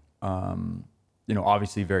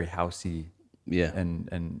 obviously very housey. Yeah.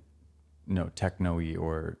 And techno-y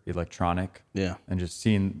or electronic. Yeah. And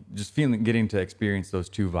getting to experience those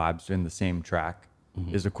two vibes in the same track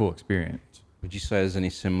is a cool experience. Would you say there's any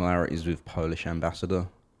similarities with Polish Ambassador?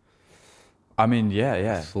 I mean,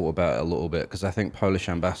 yeah. I thought about it a little bit because I think Polish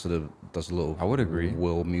Ambassador does a little. I would agree.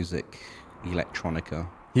 World music, electronica.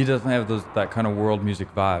 He doesn't have that kind of world music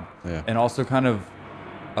vibe. Yeah. And also kind of.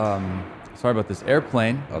 Sorry about this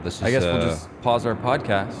airplane. Oh, this is. I guess we'll just pause our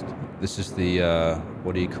podcast. This is the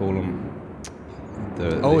what do you call them?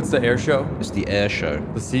 It's the air show. It's the air show.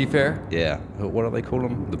 The Seafair. Yeah. What do they call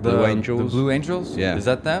them? The Blue Angels. The Blue Angels. Yeah. Is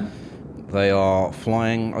that them? They are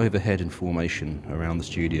flying overhead in formation around the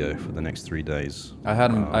studio for the next 3 days. I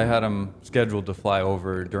had them scheduled to fly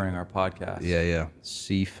over during our podcast. Yeah.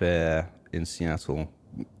 Seafair in Seattle.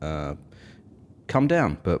 Come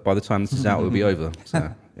down, but by the time this is out, it'll be over.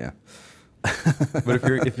 So yeah. But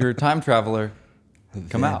if you're a time traveler,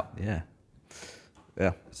 come out. Yeah.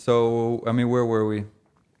 So I mean, where were we?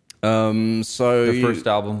 So the first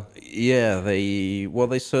album. Yeah, they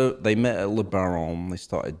met at Le Baron. They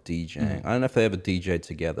started DJing. I don't know if they ever DJed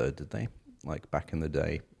together, did they? Like back in the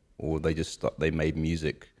day, or they made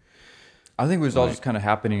music. I think it was all just kind of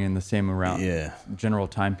happening in the same general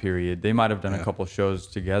time period. They might have done a couple shows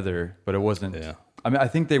together, but it wasn't. Yeah. I mean, I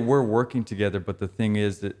think they were working together, but the thing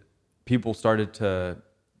is that people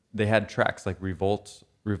they had tracks like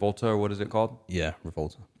Revolta, or what is it called? Yeah,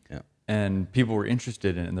 Revolta. Yeah. And people were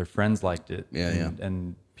interested in it, and their friends liked it. Yeah,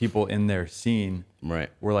 And people in their scene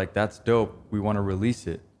were like, that's dope. We want to release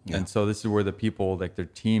it. Yeah. And so this is where the people, like their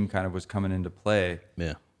team kind of was coming into play.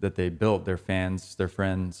 Yeah. That they built, their fans, their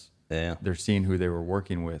friends. Yeah. They're seeing who they were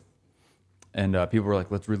working with. And people were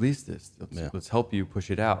like, let's release this. Let's help you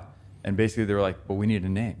push it out. And basically they were like, but we need a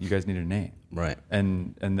name. You guys need a name. Right.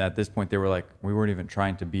 And at this point they were like, we weren't even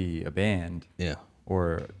trying to be a band. Yeah.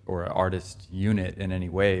 Or an artist unit in any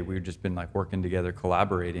way. We've just been like working together,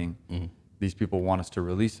 collaborating. Mm-hmm. These people want us to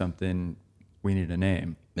release something. We need a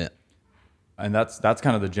name. Yeah. And that's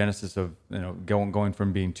kind of the genesis of going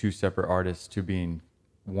from being two separate artists to being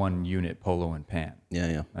one unit, Polo and Pan.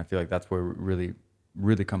 Yeah. I feel like that's where we really,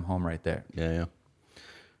 really come home right there. Yeah.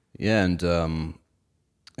 And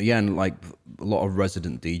and like a lot of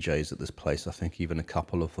resident DJs at this place. I think even a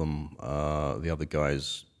couple of them, the other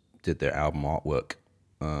guys, did their album artwork,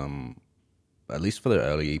 at least for their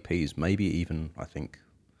early EPs. Maybe even I think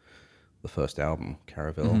the first album,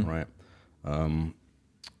 Caravel, right?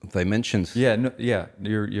 They mentioned.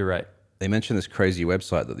 You're right. They mentioned this crazy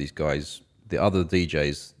website that these guys, the other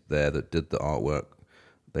DJs there that did the artwork,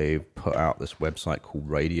 they put out this website called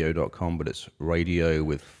radio.com, but it's radio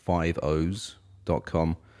with 5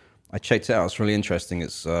 O's.com. I checked it out. It's really interesting.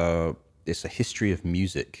 It's a history of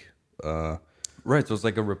music. Right, so it's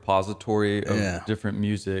like a repository of different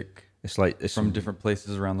music. It's like from different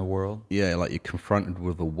places around the world. Yeah, like you're confronted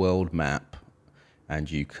with a world map, and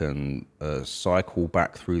you can cycle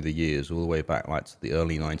back through the years, all the way back like to the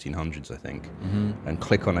early 1900s, I think, and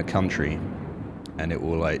click on a country, and it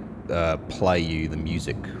will like play you the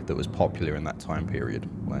music that was popular in that time period.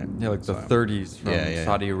 Like the 30s from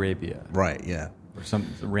Saudi Arabia. Right, yeah. or some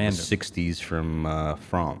random 60s from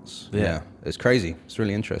France. Yeah, it's crazy. It's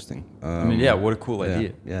really interesting. I mean, yeah, what a cool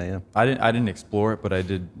idea. Yeah. I didn't explore it, but I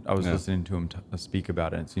did. I was listening to him speak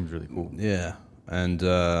about it. And it seems really cool. Yeah, and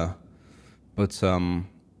yeah.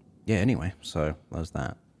 Anyway, so there's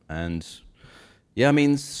that, and yeah, I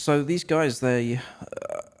mean, so these guys, they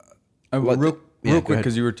real quick,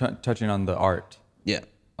 because you were touching on the art. Yeah.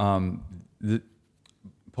 The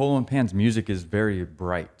Polo and Pan's music is very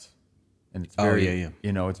bright, and it's very,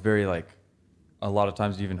 you know, it's very like a lot of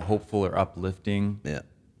times even hopeful or uplifting. Yeah.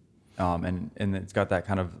 And it's got that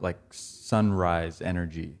kind of like sunrise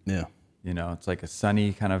energy. Yeah. You know, it's like a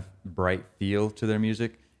sunny kind of bright feel to their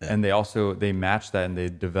music, and they match that and they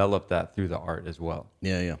develop that through the art as well.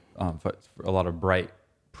 Yeah. For a lot of bright,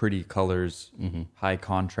 pretty colors, high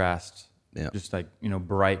contrast. Yeah. Just like, you know,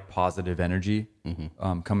 bright, positive energy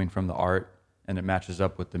coming from the art, and it matches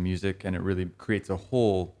up with the music, and it really creates a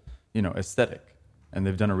whole, you know, aesthetic. And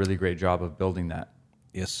they've done a really great job of building that.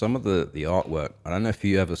 Yeah, some of the artwork, I don't know if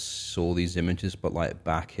you ever saw these images, but like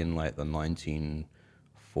back in like the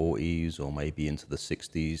 1940s or maybe into the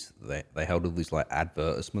 60s, they held all these like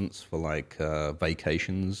advertisements for like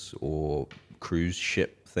vacations or cruise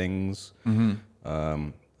ship things.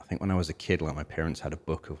 I think when I was a kid, like my parents had a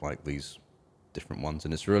book of like these different ones,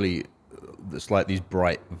 and it's like these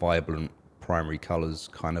bright, vibrant primary colors,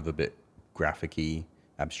 kind of a bit graphic-y,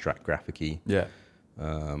 abstract graphic-y. Yeah.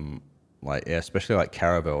 Especially like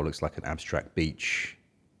Caravel looks like an abstract beach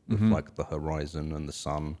with like the horizon and the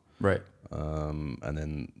sun. Right. And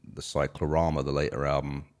then the Cyclorama, the later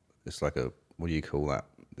album, it's like what do you call that?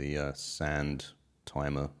 The sand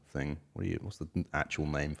timer thing. What's the actual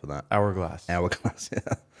name for that? Hourglass. Hourglass,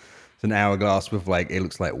 yeah. It's an hourglass with like, it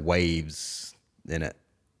looks like waves in it.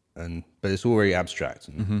 But it's all very abstract,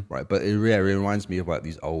 right? But it reminds me of like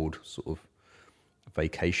these old sort of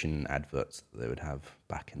vacation adverts that they would have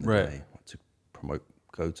back in the day to promote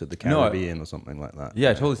go to the Caribbean or something like that.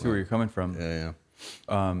 Yeah, I totally see where you're coming from. Yeah.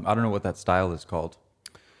 I don't know what that style is called.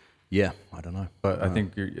 Yeah, I don't know. But I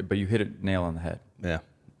think you hit it nail on the head. Yeah.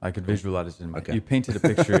 I could visualize it in my You painted a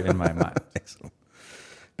picture in my mind. Excellent.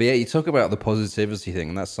 But yeah, you talk about the positivity thing,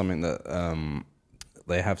 and that's something that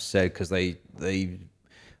they have said, because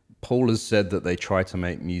Paul has said that they try to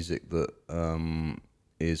make music that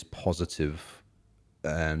is positive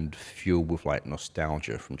and fueled with like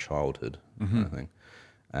nostalgia from childhood, kind of thing.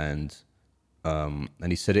 And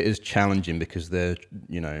he said it is challenging because they're,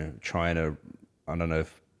 you know, trying to, I don't know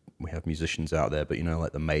if we have musicians out there, but you know,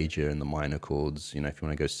 like the major and the minor chords, you know, if you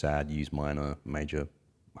want to go sad, use minor, major,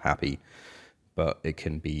 happy. But it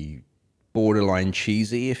can be borderline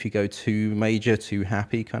cheesy if you go too major, too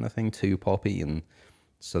happy kind of thing, too poppy. And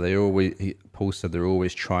so Paul said they're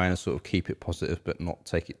always trying to sort of keep it positive, but not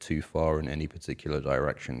take it too far in any particular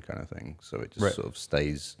direction kind of thing. So it just sort of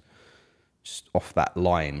stays just off that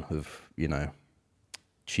line of, you know,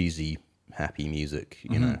 cheesy, happy music,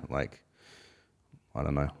 you know, like, I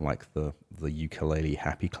don't know, like the ukulele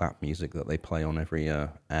happy clap music that they play on every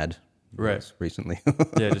ad recently.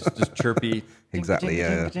 Yeah, just chirpy. Exactly,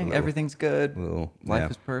 everything's good.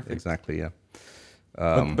 Life is perfect. Exactly, yeah.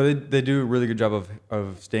 But they do a really good job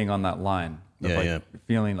of staying on that line. Of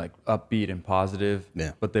feeling like upbeat and positive.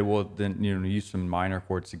 Yeah. But they will then, you know, use some minor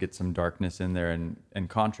chords to get some darkness in there and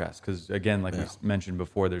contrast. Because again, like we mentioned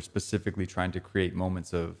before, they're specifically trying to create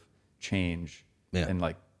moments of change and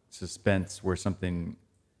like suspense where something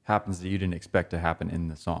happens that you didn't expect to happen in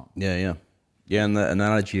the song. Yeah, and the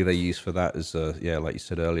analogy they use for that is, like you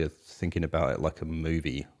said earlier, thinking about it like a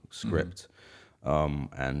movie script,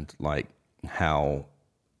 and like how,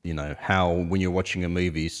 you know, how when you're watching a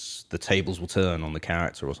movie, the tables will turn on the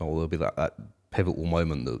character or something. There'll be that pivotal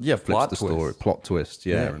moment that flips the story, plot twist,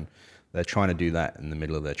 and they're trying to do that in the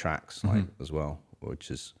middle of their tracks, like as well,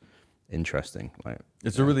 which is interesting. Like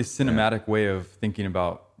it's a really cinematic way of thinking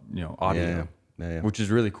about, you know, audio, which is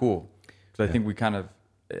really cool. Because I think we kind of,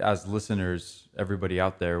 as listeners, everybody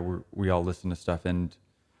out there, we all listen to stuff and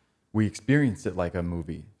we experience it like a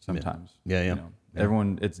movie sometimes. You know?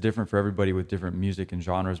 Everyone, it's different for everybody with different music and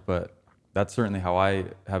genres, but that's certainly how I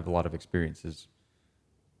have a lot of experiences.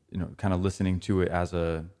 You know, kind of listening to it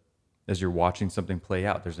as you're watching something play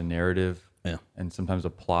out. There's a narrative, and sometimes a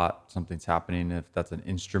plot. Something's happening. If that's an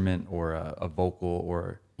instrument or a vocal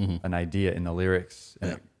or an idea in the lyrics,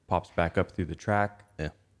 and it pops back up through the track.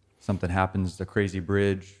 Something happens, a crazy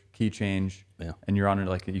bridge, key change, and you're on it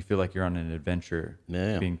like you feel like you're on an adventure,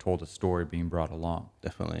 being told a story, being brought along.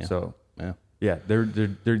 Definitely. So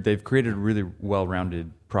they've created a really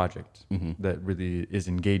well-rounded project that really is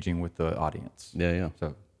engaging with the audience. Yeah.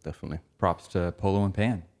 So definitely. Props to Polo and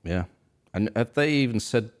Pan. Yeah. And have they even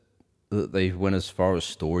said that they went as far as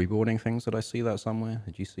storyboarding things. Did I see that somewhere?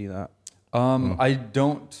 Did you see that? I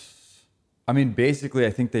don't. I mean, basically,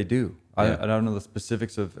 I think they do. Yeah. I don't know the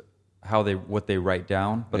specifics of what they write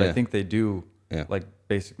down, but I think they do. Yeah. Like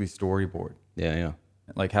basically storyboard. Yeah.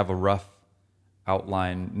 Like have a rough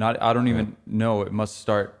outline. I don't even know. It must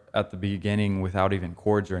start at the beginning without even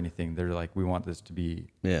chords or anything. They're like, we want this to be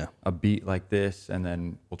a beat like this, and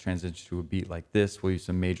then we'll transition to a beat like this. We'll use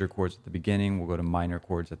some major chords at the beginning. We'll go to minor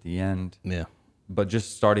chords at the end. Yeah. But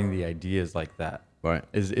just starting the ideas like that, right,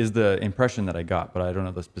 is the impression that I got. But I don't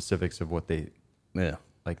know the specifics of what they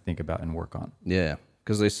like think about and work on. Yeah,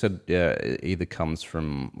 because they said it either comes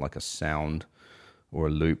from like a sound or a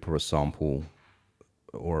loop or a sample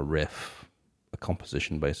or a riff, a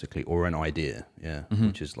composition basically, or an idea,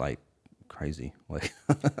 which is like crazy. Like,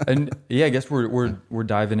 and I guess we're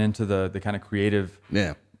diving into the kind of creative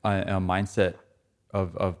mindset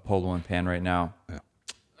of Polo and Pan right now,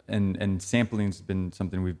 and sampling's been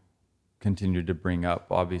something we've continued to bring up.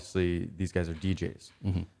 Obviously, these guys are DJs,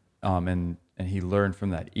 and he learned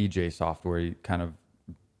from that EJ software. He kind of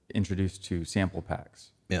introduced to sample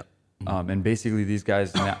packs, and basically these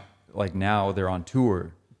guys now they're on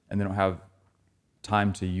tour and they don't have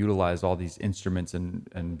time to utilize all these instruments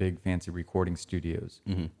and big fancy recording studios,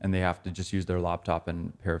 and they have to just use their laptop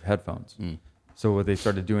and a pair of headphones. So what they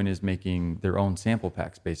started doing is making their own sample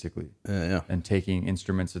packs basically, and taking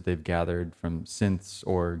instruments that they've gathered from synths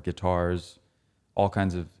or guitars, all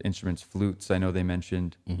kinds of instruments, flutes I know they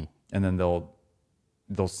mentioned, and then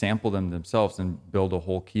they'll sample them themselves and build a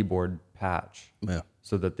whole keyboard patch,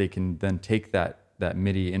 so that they can then take that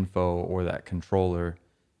MIDI info or that controller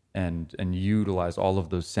and utilize all of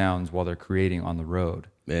those sounds while they're creating on the road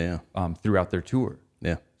throughout their tour.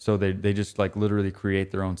 Yeah. So they just like literally create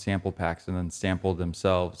their own sample packs and then sample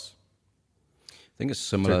themselves. I think it's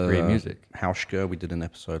similar to create music. Hauschka, we did an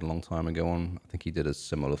episode a long time ago on. I think he did a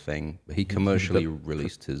similar thing, but he commercially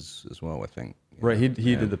released his as well, I think. Right. He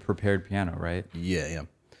did the prepared piano, right? Yeah.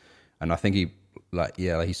 And I think he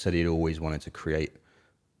said he'd always wanted to create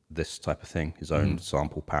this type of thing, his own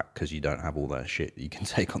sample pack, because you don't have all that shit you can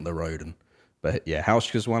take on the road. But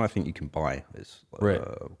Hauschka's one I think you can buy. It's right.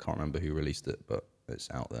 I can't remember who released it, but it's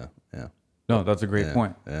out there. Yeah. No, that's a great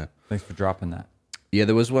point. Yeah. Thanks for dropping that. Yeah,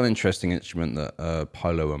 there was one interesting instrument that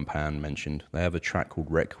Polo and Pan mentioned. They have a track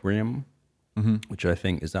called Requiem, which I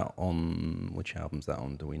think is that on which album's that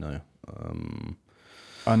on? Do we know?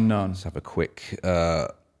 Unknown. Let's have a quick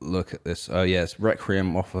look at this. Oh yes,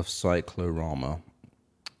 Requiem off of Cyclorama.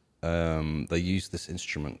 They use this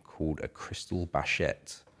instrument called a crystal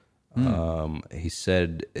bachette. He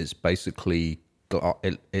said it's basically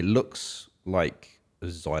it looks like a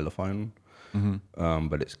xylophone,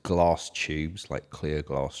 but it's glass tubes, like clear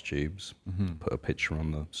glass tubes. Put a picture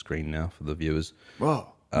on the screen now for the viewers.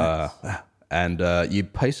 Whoa! Nice. And you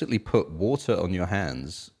basically put water on your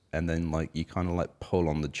hands, and then like you kind of like pull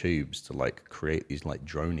on the tubes to like create these like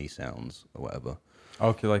droney sounds or whatever.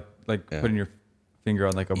 Okay, like putting your finger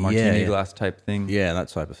on like a martini glass type thing. Yeah, that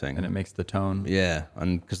type of thing. And it makes the tone. Yeah,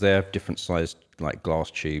 and because they have different sized like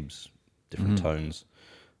glass tubes, different tones.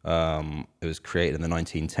 It was created in the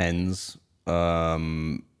 1910s,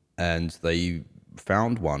 and they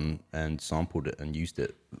found one and sampled it and used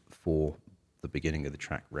it for the beginning of the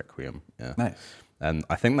track Requiem. Yeah, nice. And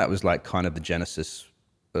I think that was like kind of the genesis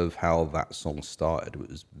of how that song started. It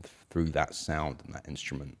was through that sound and that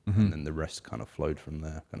instrument, and then the rest kind of flowed from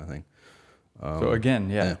there, kind of thing. So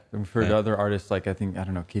again, we've heard other artists like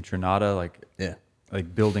Keith Renata,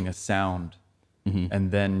 like building a sound,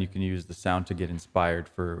 and then you can use the sound to get inspired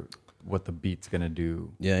for what the beat's gonna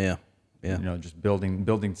do. Yeah. You know, just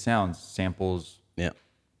building sounds, samples. Yeah.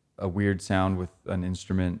 A weird sound with an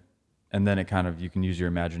instrument, and then you can use your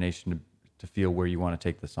imagination to feel where you want to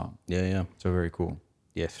take the song. Yeah. So very cool.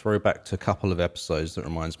 Yeah, throwback to a couple of episodes that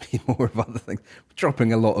reminds me more of other things. We're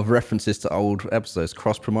dropping a lot of references to old episodes,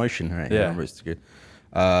 cross promotion, right? Yeah, it's good.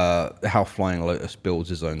 How Flying Lotus builds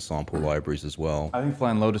his own sample libraries as well. I think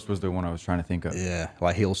Flying Lotus was the one I was trying to think of. Yeah,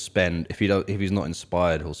 like he'll spend if he's not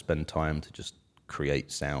inspired, he'll spend time to just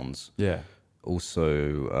create sounds. Yeah.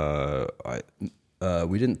 Also,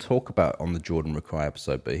 we didn't talk about on the Jordan Rakei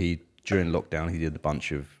episode, but during lockdown he did a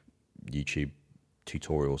bunch of YouTube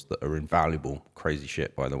tutorials that are invaluable. Crazy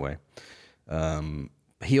shit, by the way.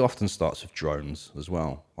 He often starts with drones as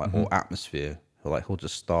well, or atmosphere. He'll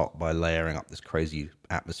just start by layering up this crazy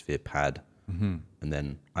atmosphere pad,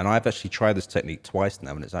 and I've actually tried this technique twice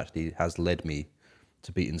now, and it actually has led me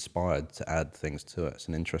to be inspired to add things to it. It's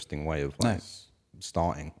an interesting way of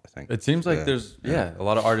starting, I think. It seems like there's a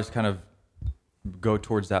lot of artists kind of go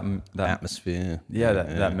towards that atmosphere.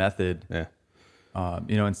 That method. Yeah.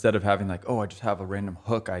 Instead of having like, oh, I just have a random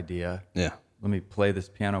hook idea. Yeah. Let me play this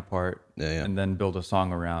piano part and then build a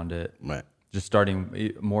song around it. Right. Just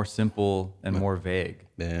starting more simple and more vague.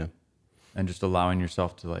 Yeah. And just allowing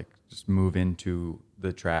yourself to like just move into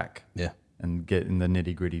the track. Yeah. And get in the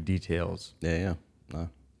nitty gritty details. Yeah. No,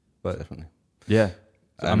 but definitely. Yeah.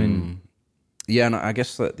 So, yeah, and I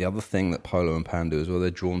guess that the other thing that Polo and Pan do is, well,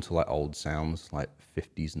 they're drawn to like old sounds, like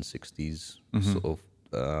 50s and 60s sort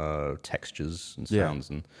of textures and sounds.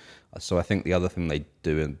 And so I think the other thing they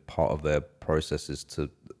do in part of their process is to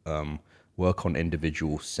work on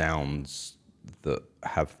individual sounds that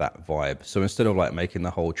have that vibe. So instead of like making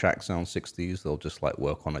the whole track sound 60s, they'll just like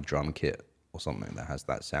work on a drum kit or something that has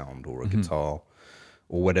that sound, or a guitar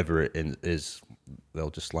or whatever it is. They'll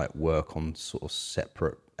just like work on sort of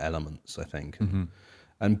separate elements, I think.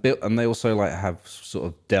 And they also like have sort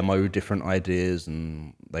of demo different ideas,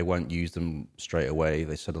 and they won't use them straight away.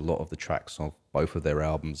 They said a lot of the tracks of both of their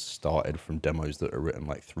albums started from demos that are written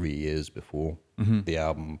like 3 years before the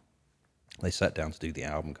album. They sat down to do the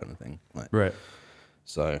album, kind of thing. Right.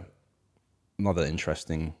 So another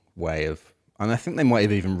interesting way of, and I think they might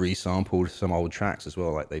have even resampled some old tracks as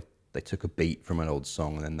well. Like they took a beat from an old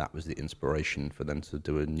song, and then that was the inspiration for them to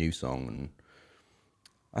do a new song. And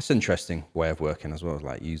that's an interesting way of working as well,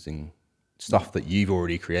 like using stuff that you've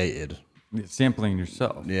already created. Sampling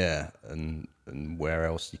yourself. Yeah, and where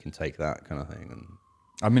else you can take that kind of thing. And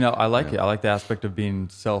I mean, I like it. I like the aspect of being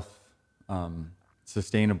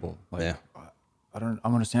sustainable. Like, I'm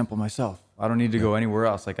going to sample myself. I don't need to go anywhere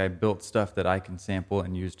else. Like, I built stuff that I can sample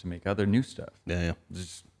and use to make other new stuff. Yeah.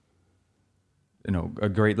 Just, a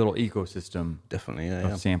great little ecosystem. Definitely,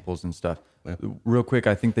 of samples and stuff. Yeah. Real quick,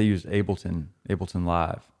 I think they use Ableton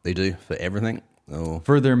Live. They do for everything?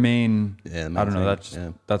 For their main, main I don't know,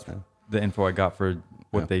 thing. that's the info I got for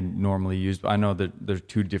what they normally use. But I know that there's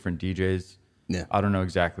 2 different DJs. Yeah. I don't know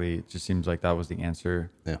exactly. It just seems like that was the answer.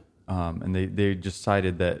 Yeah. And they just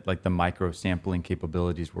cited that like the micro sampling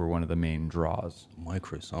capabilities were one of the main draws.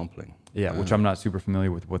 Micro sampling. Yeah, which I'm not super familiar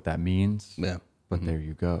with what that means. Yeah. But there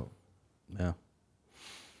you go. Yeah.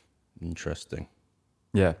 Interesting.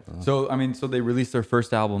 Yeah. So they released their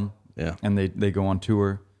first album. Yeah. And they go on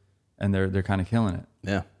tour, and they're kind of killing it.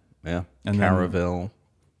 Yeah. Yeah. And Caravelle,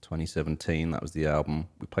 2017. That was the album.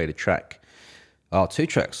 We played a track. 2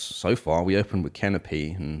 tracks so far. We opened with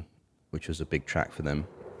Canopy, which was a big track for them.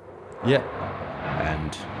 Yeah.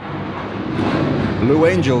 And Blue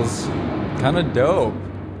Angels. Kind of dope.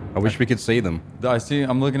 I wish we could see them.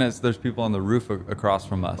 I'm looking at, there's people on the roof across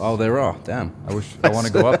from us. Oh, there are. Damn. I want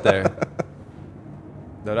to go up there.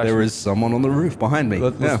 There is someone on the roof behind me.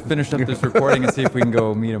 Let's finish up this recording and see if we can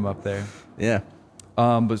go meet them up there. Yeah.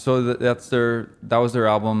 But so that was their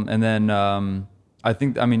album. And then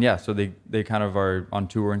so they kind of are on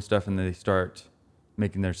tour and stuff, and they start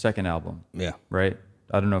making their second album. Yeah. Right?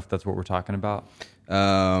 I don't know if that's what we're talking about.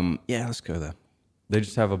 Yeah, let's go there. They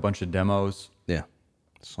just have a bunch of demos. Yeah.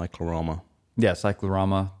 Cyclorama. Yeah,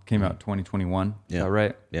 Cyclorama came out 2021. Yeah. Is that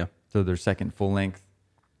right? Yeah. So their second full length.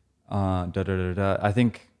 I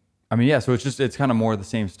think, so it's kind of more of the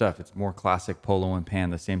same stuff. It's more classic Polo and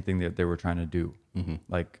Pan, the same thing that they were trying to do.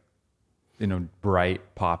 Like,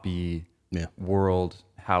 bright, poppy, world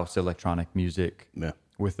house electronic music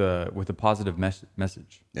with a positive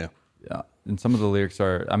message. Yeah. Yeah. And some of the lyrics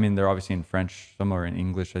are, they're obviously in French, some are in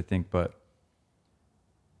English, I think, but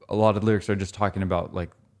a lot of lyrics are just talking about like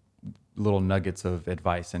little nuggets of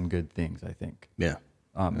advice and good things, I think. Yeah.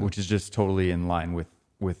 Which is just totally in line with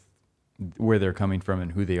where they're coming from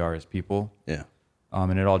and who they are as people. Yeah.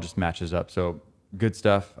 And it all just matches up. So good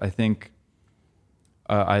stuff. I think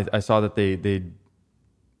I saw that they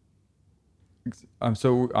I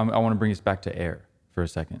want to bring us back to Air for a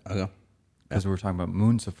second. Okay. Because we were talking about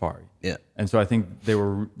Moon Safari. Yeah. And so I think they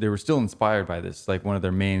were still inspired by this, like one of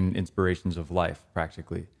their main inspirations of life,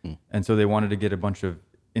 practically. And so they wanted to get a bunch of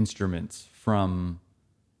instruments from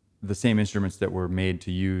the same instruments that were made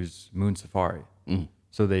to use Moon Safari.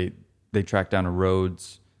 So they tracked down a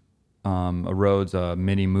Rhodes, a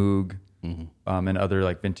Mini Moog, and other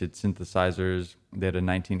like vintage synthesizers. They had a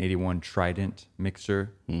 1981 Trident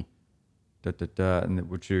mixer,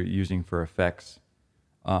 which you're using for effects.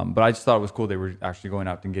 But I just thought it was cool. They were actually going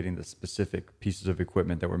out and getting the specific pieces of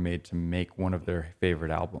equipment that were made to make one of their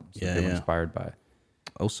favorite albums that they were inspired by.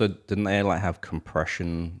 Also, didn't they like have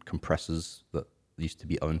compressors that used to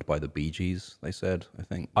be owned by the Bee Gees, they said, I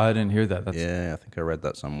think? I didn't hear that. I think I read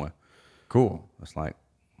that somewhere. Cool. It's like,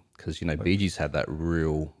 because, Bee Gees had that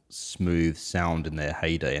real smooth sound in their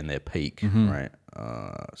heyday, in their peak, right?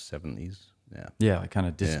 70s. Yeah. Yeah, like kind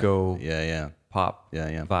of disco yeah. pop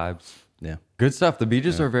Yeah. vibes. Yeah. Good stuff. The Bee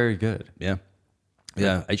Gees are very good. Yeah.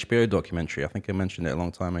 Yeah, HBO documentary. I think I mentioned it a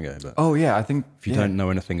long time ago. But oh yeah, I think if you don't know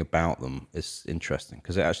anything about them, it's interesting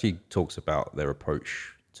because it actually talks about their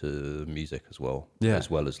approach to music as well, as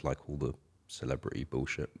well as like all the celebrity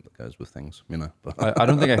bullshit that goes with things, you know. I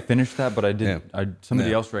don't think I finished that, but I did. Yeah.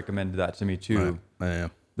 Somebody else recommended that to me too. Right. Yeah.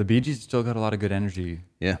 The Bee Gees still got a lot of good energy.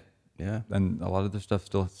 Yeah. And a lot of their stuff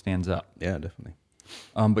still stands up. Yeah, definitely.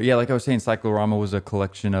 But yeah, like I was saying, Cyclorama was a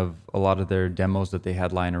collection of a lot of their demos that they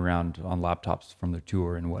had lying around on laptops from their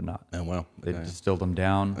tour and whatnot. Oh, wow. They distilled them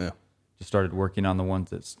down. Yeah. Just started working on the ones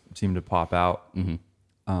that seemed to pop out. Mm-hmm.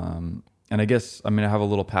 And I guess I have a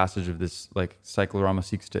little passage of this. Like Cyclorama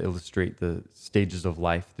seeks to illustrate the stages of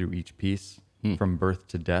life through each piece, from birth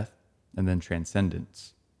to death, and then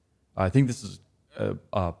transcendence. I think this is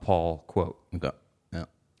a Paul quote. Okay. Yeah.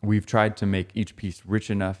 We've tried to make each piece rich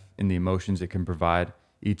enough in the emotions it can provide.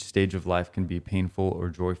 Each stage of life can be painful or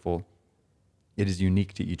joyful. It is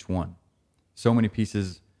unique to each one. So many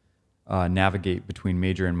pieces navigate between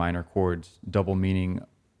major and minor chords, double meaning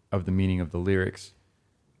of the lyrics.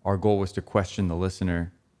 Our goal was to question the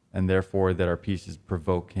listener, and therefore that our pieces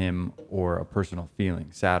provoke him or a personal feeling,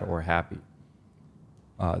 sad or happy.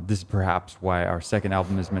 This is perhaps why our second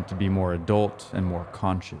album is meant to be more adult and more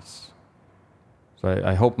conscious. So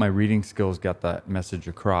I hope my reading skills got that message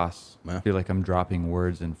across. Yeah. I feel like I'm dropping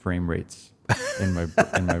words and frame rates in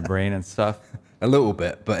my brain and stuff. A little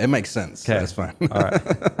bit, but it makes sense. Okay. That's fine. All right.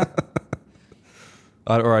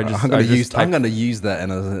 Or I'm going to use that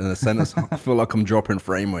in a sentence. I feel like I'm dropping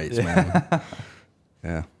frame rates, man.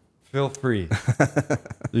 Yeah. Feel free.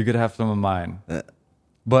 You could have some of mine.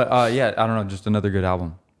 But I don't know, just another good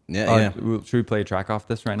album. Yeah. Should we play a track off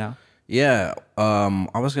this right now? Yeah.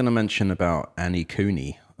 I was going to mention about Annie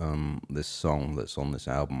Cooney, this song that's on this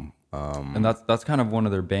album. And that's kind of one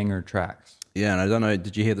of their banger tracks. Yeah, and I don't know,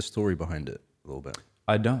 did you hear the story behind it a little bit?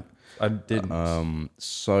 I didn't.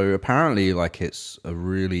 So apparently, like, it's a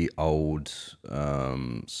really old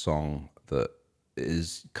song that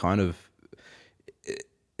is kind of...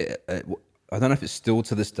 I don't know if it's still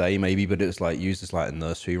to this day, maybe, but it was like used as like a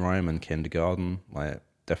nursery rhyme in kindergarten, like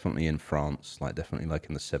definitely in France, like definitely like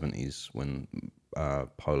in the 70s when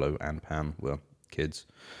Polo and Pan were kids.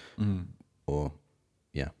 Mm. Or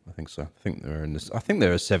yeah, I think so. I think they're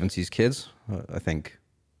 70s kids. I think,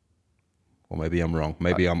 or maybe I'm wrong.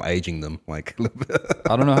 Maybe I'm aging them like a little bit.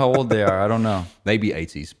 I don't know how old they are. I don't know. Maybe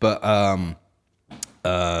 80s, but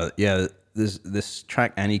yeah, this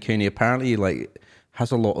track Annie Cooney apparently like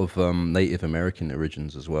has a lot of Native American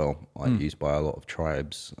origins as well, like used by a lot of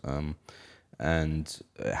tribes, and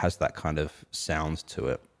it has that kind of sound to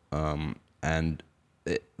it. And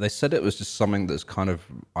they said it was just something that's kind of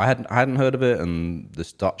I hadn't heard of it, and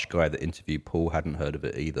this Dutch guy that interviewed Paul hadn't heard of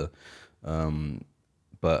it either.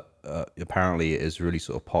 But apparently it is really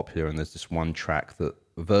sort of popular, and there's this one track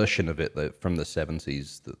version of it that from the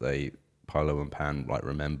 70s that Polo and Pan like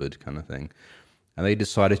remembered kind of thing. And they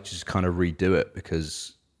decided to just kind of redo it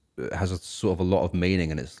because it has a sort of a lot of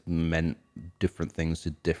meaning and it's meant different things to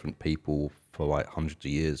different people for like hundreds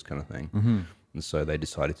of years kind of thing. Mm-hmm. And so they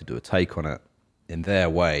decided to do a take on it in their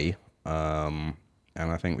way. And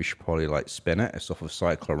I think we should probably like spin it. It's off of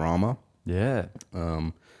Cyclorama. Yeah.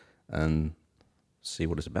 And see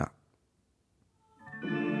what it's about.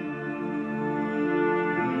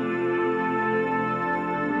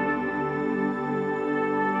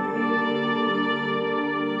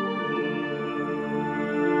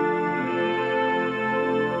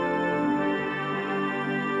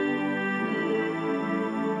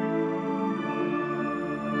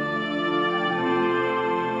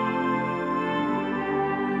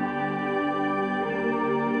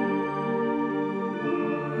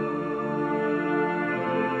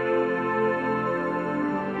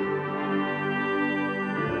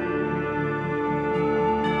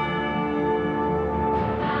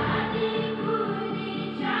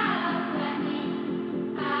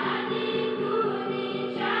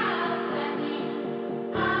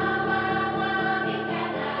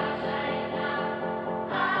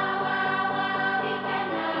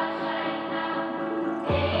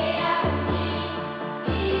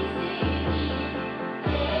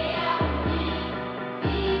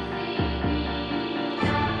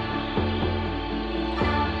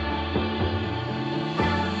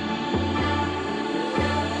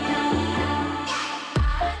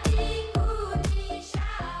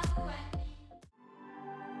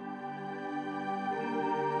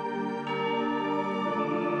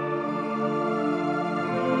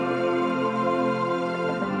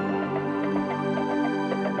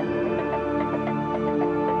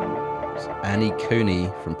 Annie Cooney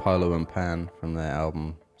from Polo and Pan from their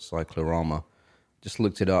album Cyclorama. Just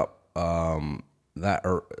looked it up.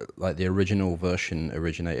 like the original version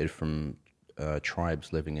originated from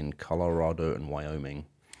tribes living in Colorado and Wyoming.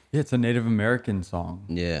 Yeah, it's a Native American song.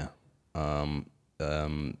 Yeah.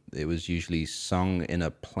 It was usually sung in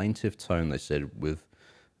a plaintive tone, they said, with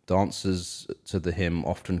dancers to the hymn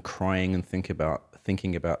often crying and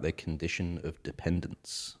thinking about their condition of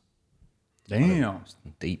dependence. Damn.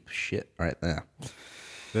 Deep shit right there.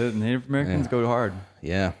 The Native Americans go hard.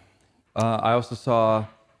 Yeah. I also saw,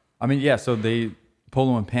 so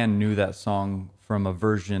Polo and Pan knew that song from a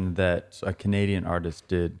version that a Canadian artist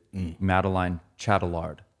did, Madeline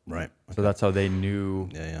Chatillard. Right. Okay. So that's how they knew.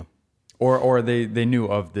 Yeah. Or they knew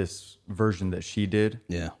of this version that she did.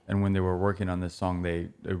 Yeah. And when they were working on this song, they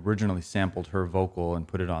originally sampled her vocal and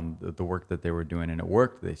put it on the work that they were doing, and it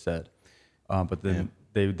worked, they said. But then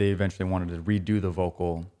they eventually wanted to redo the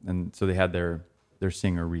vocal, and so they had their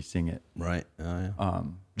singer re-sing it. Right.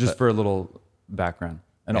 Just for a little background.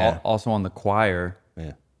 And also on the choir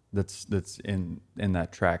that's in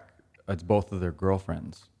that track, it's both of their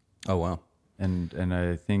girlfriends. Oh, wow. And I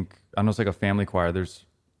know it's like a family choir.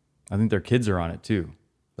 I think their kids are on it too.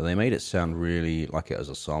 But they made it sound really like it was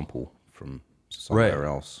a sample from somewhere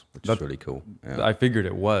else, which is really cool. Yeah. I figured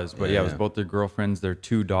it was, but it was both their girlfriends, their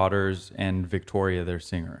 2 daughters, and Victoria, their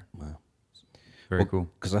singer. Wow. Very cool.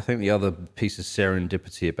 Because I think the other piece of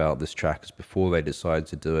serendipity about this track is before they decided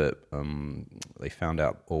to do it, they found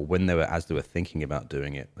out, or as they were thinking about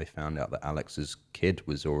doing it, they found out that Alex's kid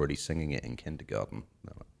was already singing it in kindergarten.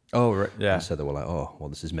 Oh, right. Yeah. And so they were like, oh, well,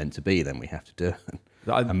 this is meant to be, then we have to do it.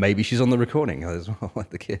 And maybe she's on the recording as well, like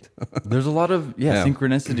the kid. There's a lot of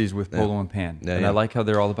synchronicities with Polo and Pan. I like how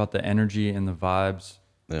they're all about the energy and the vibes.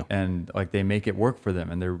 Yeah. And like they make it work for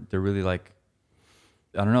them. And they're really like,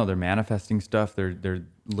 I don't know, they're manifesting stuff. They're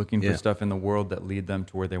looking for stuff in the world that lead them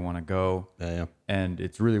to where they want to go. Yeah. And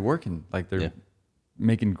it's really working. Like they're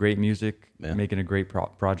making great music, making a great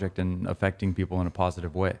project, and affecting people in a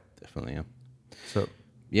positive way. Definitely, yeah. So,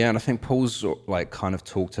 yeah, and I think Paul's like kind of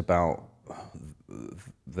talked about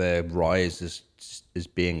their rise as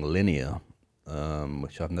being linear,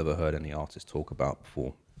 which I've never heard any artist talk about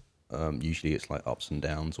before. Usually it's like ups and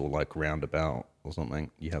downs or like roundabout or something.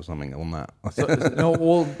 You have something on that.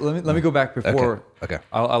 Let me go back before. Okay.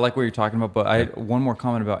 I like what you're talking about, but I had one more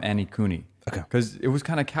comment about Annie Cooney. Okay. Because it was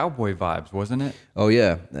kind of cowboy vibes, wasn't it? Oh,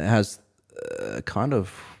 yeah. It has kind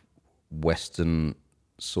of Western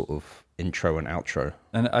sort of intro and outro.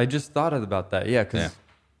 And I just thought about that. Yeah,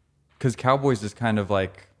 because Cowboys is kind of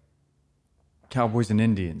like Cowboys and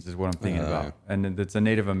Indians is what I'm thinking about. And it's a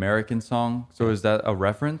Native American song. So is that a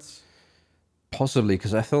reference? Possibly,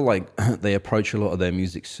 because I feel like they approach a lot of their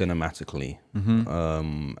music cinematically.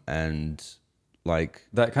 And like...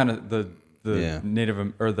 that kind of the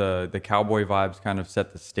Native or the cowboy vibes kind of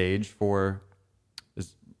set the stage for...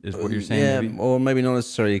 Is what you're saying? Yeah, maybe? Or maybe not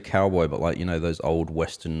necessarily cowboy, but like, you know, those old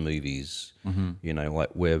Western movies, you know, like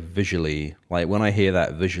where visually, like when I hear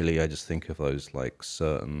that visually, I just think of those like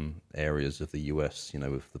certain areas of the US, you know,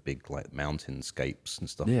 with the big like mountainscapes and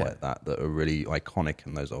stuff like that are really iconic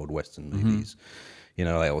in those old Western movies. You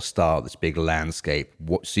know, they'll start this big landscape,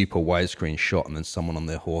 super widescreen shot, and then someone on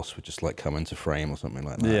their horse would just like come into frame or something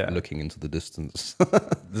like that, looking into the distance.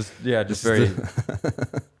 just very...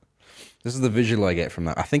 This is the visual I get from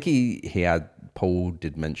that. I think Paul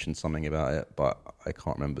did mention something about it, but I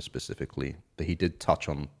can't remember specifically. But he did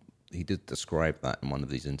describe that in one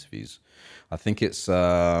of these interviews. I think it's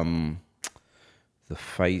the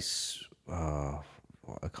Face, I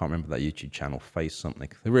can't remember that YouTube channel, Face something.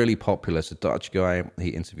 They're really popular. It's a Dutch guy. He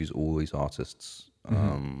interviews all these artists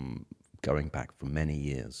going back for many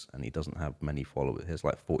years, and he doesn't have many followers. He has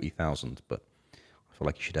like 40,000, but I feel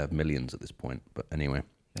like he should have millions at this point. But anyway.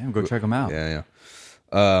 Damn, go check them out. Yeah.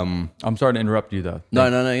 I'm sorry to interrupt you, though. No,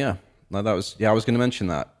 yeah. No, that was... Yeah, I was going to mention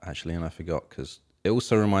that, actually, and I forgot, because it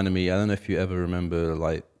also reminded me... I don't know if you ever remember,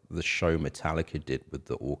 like, the show Metallica did with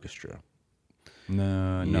the orchestra.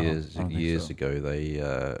 No. Years ago,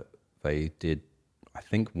 they did, I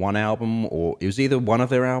think, one album, or... It was either one of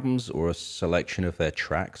their albums or a selection of their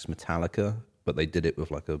tracks, Metallica, but they did it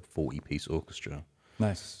with, like, a 40-piece orchestra.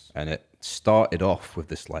 Nice. And it started off with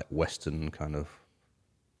this, like, Western kind of...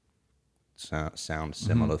 sound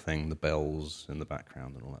similar thing, the bells in the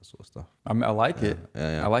background and all that sort of stuff. I like it.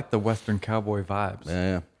 I like the Western cowboy vibes.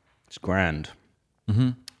 Yeah. It's grand.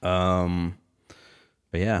 But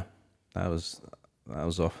yeah, that was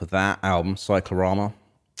off of that album, Cyclorama.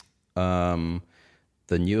 The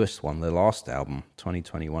newest one, the last album,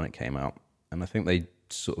 2021, it came out, and I think they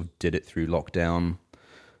sort of did it through lockdown.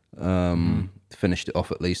 Finished it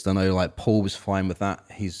off at least. I know, like, Paul was fine with that.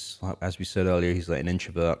 He's, like, as we said earlier, he's like an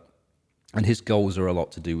introvert. And his goals are a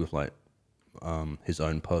lot to do with like his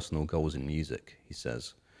own personal goals in music. He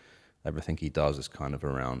says everything he does is kind of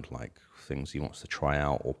around like things he wants to try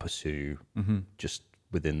out or pursue just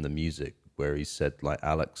within the music, where he said like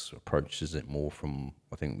Alex approaches it more from,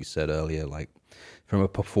 I think we said earlier, like from a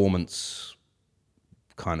performance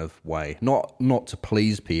kind of way, not to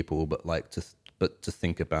please people, but like to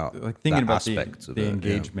think about like thinking about aspect the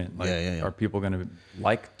engagement. Yeah. Like, are people going to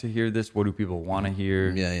like to hear this? What do people want to hear?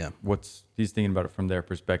 Yeah. He's thinking about it from their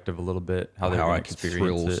perspective a little bit, how I could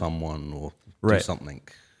thrill someone or do something,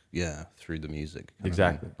 through the music.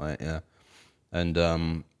 Exactly. Right, yeah.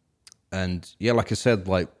 And yeah, like I said,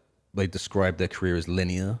 like they described their career as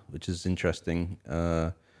linear, which is interesting.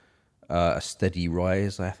 A steady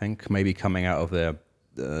rise, I think, maybe coming out of their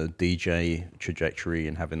DJ trajectory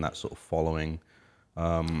and having that sort of following.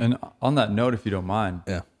 And on that note, if you don't mind,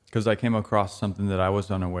 because I came across something that I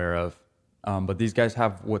was unaware of, but these guys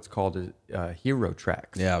have what's called hero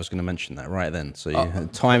tracks. Yeah, I was going to mention that right then. So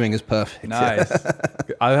timing is perfect. Nice.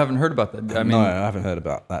 I haven't heard about that. I mean, no, I haven't heard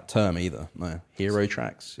about that term either. No, hero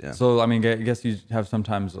tracks. Yeah. So I mean, I guess you have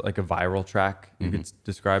sometimes like a viral track. You could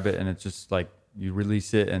describe it, and it's just like you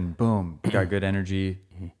release it, and boom, got good energy.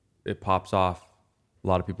 It pops off. A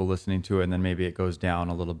lot of people listening to it, and then maybe it goes down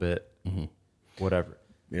a little bit. Whatever.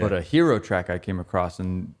 Yeah. But a hero track I came across,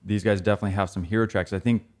 and these guys definitely have some hero tracks. I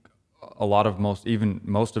think a lot of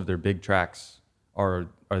most of their big tracks are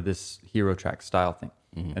this hero track style thing.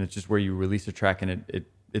 And it's just where you release a track and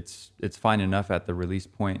it's fine enough at the release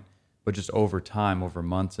point, but just over time, over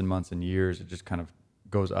months and months and years, it just kind of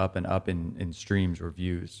goes up and up in streams or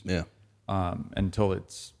views. Yeah. Until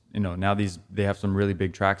it's, now they have some really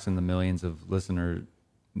big tracks in the millions of the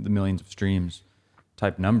millions of streams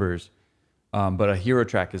type numbers. But a hero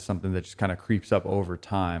track is something that just kind of creeps up over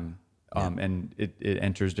time. And it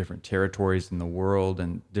enters different territories in the world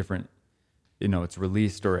and different, it's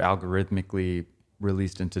released or algorithmically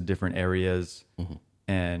released into different areas,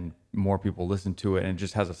 and more people listen to it, and it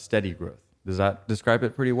just has a steady growth. Does that describe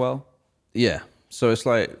it pretty well? Yeah. So it's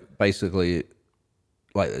like basically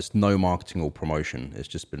like there's no marketing or promotion. It's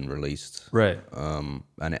just been released. Right.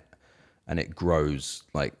 And it grows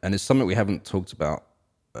and it's something we haven't talked about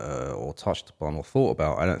or touched upon or thought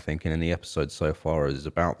about, I don't think, in any episode so far, is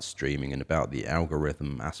about streaming and about the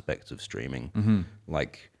algorithm aspect of streaming.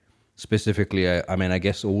 Like specifically, I mean, I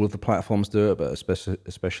guess all of the platforms do it, but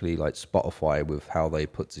especially like Spotify with how they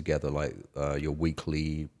put together like your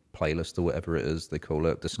weekly playlist or whatever it is they call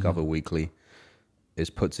it, Discover Weekly, is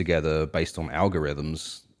put together based on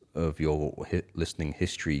algorithms of your listening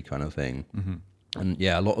history kind of thing. And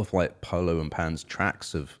yeah, a lot of like Polo and Pan's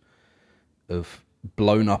tracks have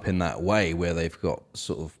blown up in that way, where they've got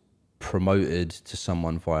sort of promoted to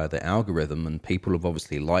someone via the algorithm, and people have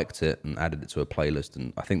obviously liked it and added it to a playlist.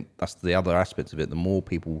 And I think that's the other aspect of it. The more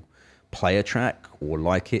people play a track or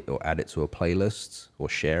like it or add it to a playlist or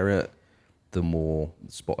share it, the more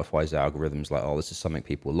Spotify's algorithm's like, oh, this is something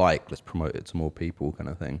people like, let's promote it to more people, kind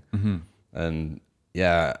of thing. And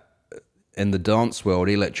yeah, in the dance world,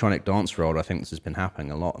 electronic dance world, I think this has been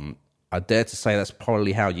happening a lot. And I dare to say that's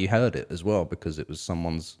probably how you heard it as well, because it was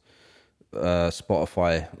someone's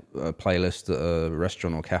Spotify playlist at a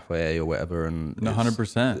restaurant or cafe or whatever, and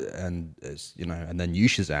 100%. And it's, and then you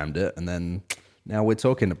Shazammed it, and then now we're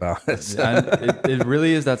talking about it. And it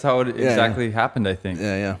really is. That's how it exactly happened, I think.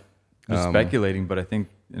 Yeah. Just speculating, but I think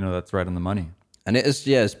that's right on the money. And it is,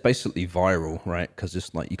 it's basically viral, right? Because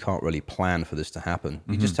it's like you can't really plan for this to happen.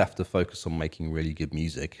 You just have to focus on making really good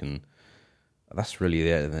music, and that's really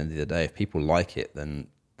it at the end of the day. If people like it, then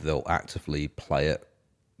they'll actively play it,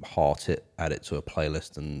 heart it, add it to a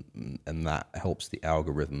playlist, and that helps the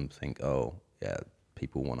algorithm think, oh yeah,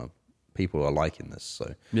 people are liking this.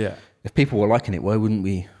 So yeah, if people were liking it, why wouldn't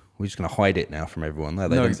we? We're just going to hide it now from everyone. No,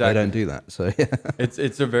 exactly. They don't do that. So yeah,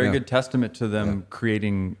 it's a very good testament to them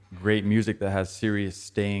creating great music that has serious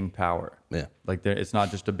staying power. Yeah, like it's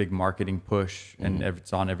not just a big marketing push and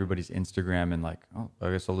it's on everybody's Instagram and like, oh,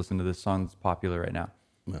 I guess I'll listen to this song that's popular right now.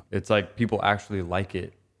 Yeah. It's like people actually like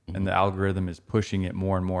it, and the algorithm is pushing it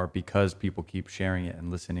more and more because people keep sharing it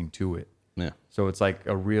and listening to it. Yeah. So it's like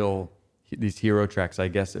these hero tracks. I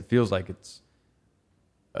guess it feels like it's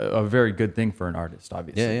a very good thing for an artist,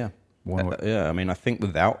 obviously. Yeah. Yeah, I mean, I think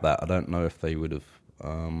without that, I don't know if they would have.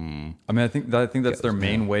 I think that's their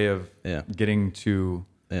main way of getting to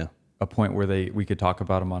a point where we could talk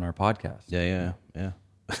about them on our podcast. Yeah.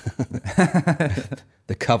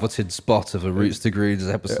 The coveted spot of a Roots to Grooves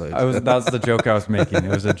episode. That's the joke I was making. It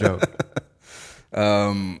was a joke.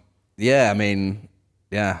 Yeah, I mean,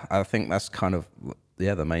 I think that's kind of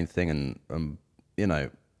the main thing, and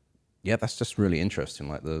that's just really interesting.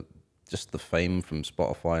 Like the fame from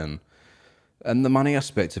Spotify And the money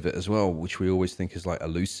aspect of it as well, which we always think is like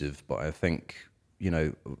elusive, but I think,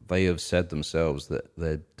 they have said themselves that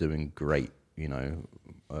they're doing great,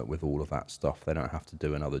 with all of that stuff. They don't have to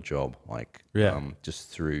do another job, like just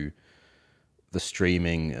through the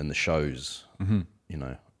streaming and the shows,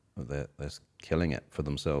 they're killing it for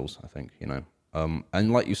themselves, I think,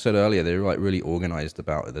 and like you said earlier, they're like really organized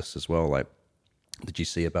about this as well. Like, did you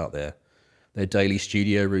see about their daily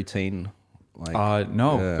studio routine? Like,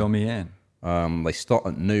 no, fill me in. They start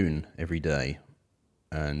at noon every day,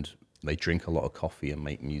 and they drink a lot of coffee and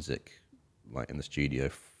make music, like in the studio,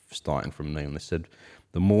 starting from noon. They said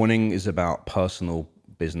the morning is about personal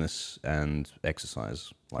business and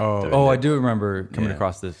exercise. Like I do remember coming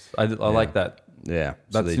across this. I like that. Yeah,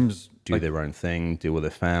 that seems do their own thing, deal with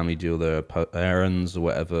their family, deal their errands or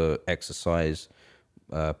whatever, exercise.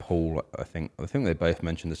 Paul, I think they both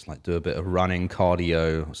mentioned this, like do a bit of running,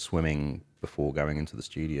 cardio, swimming before going into the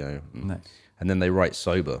studio. Nice. And then they write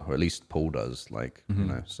sober, or at least Paul does, like,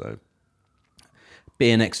 so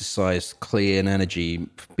being exercise, clear and energy,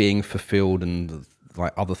 being fulfilled, and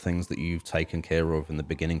like other things that you've taken care of in the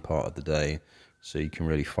beginning part of the day, so you can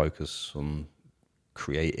really focus on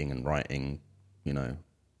creating and writing, the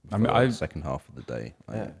second half of the day.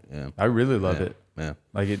 I really love it. Yeah,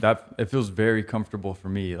 like it feels very comfortable for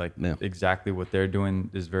me. Like exactly what they're doing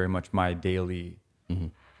is very much my daily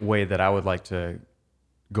way that I would like to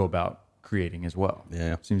go about creating as well.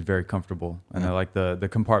 Yeah, seems very comfortable, and I like the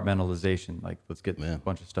compartmentalization. Like, let's get a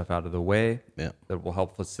bunch of stuff out of the way that will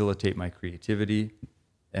help facilitate my creativity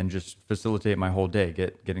and just facilitate my whole day,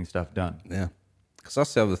 getting stuff done. Yeah, because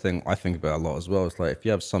that's the other thing I think about a lot as well. It's like if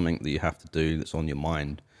you have something that you have to do that's on your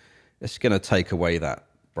mind, it's going to take away that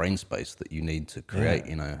brain space that you need to create.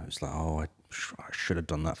 It's like, I should have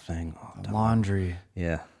done that thing. Laundry.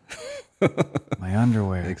 Yeah. My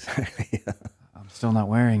underwear. Exactly. Yeah. I'm still not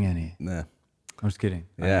wearing any. Yeah. I'm just kidding.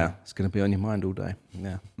 Yeah. It's going to be on your mind all day.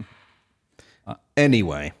 Yeah.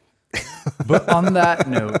 Anyway. But on that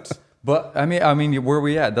note, I mean, where are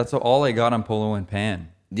we at? That's all I got on Polo and Pan.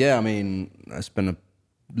 Yeah. I mean, it's been a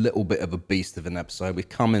little bit of a beast of an episode. We've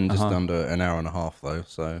come in just under an hour and a half though.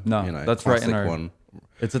 So, that's right. In one.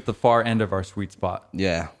 It's at the far end of our sweet spot.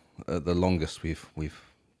 Yeah. The longest we've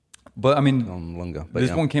But I mean, gone longer. But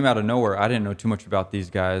this one came out of nowhere. I didn't know too much about these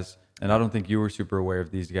guys, and I don't think you were super aware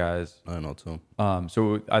of these guys. No, not at all.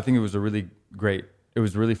 So I think it was a really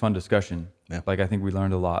fun discussion. Yeah. Like, I think we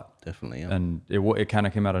learned a lot. Definitely, yeah. And it kind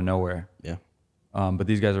of came out of nowhere. Yeah. But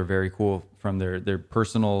these guys are very cool, from their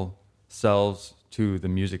personal selves to the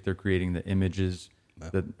music they're creating, the images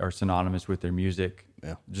that are synonymous with their music.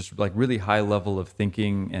 Yeah. Just like really high level of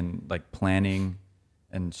thinking and like planning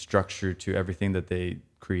and structure to everything that they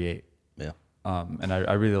create. Yeah. And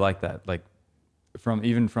I really like that. Like from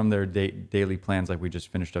their daily plans, like we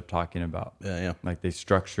just finished up talking about. Yeah. Like they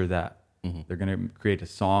structure that. Mm-hmm. They're going to create a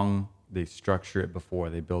song. They structure it before.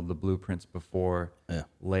 They build the blueprints before. Yeah.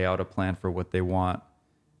 Lay out a plan for what they want,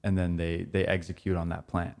 and then they execute on that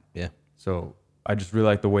plan. Yeah. So I just really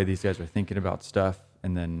like the way these guys are thinking about stuff,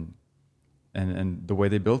 and then and the way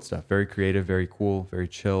they build stuff. Very creative, very cool, very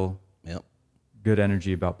chill. Yep. Good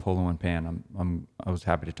energy about Polo and Pan. I was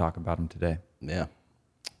happy to talk about them today. Yeah.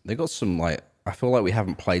 They got some, like, I feel like we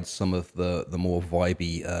haven't played some of the more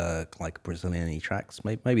vibey, like Brazilian-y tracks.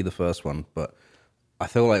 Maybe the first one, but I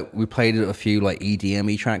feel like we played a few like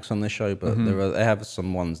EDM-y tracks on this show, but they have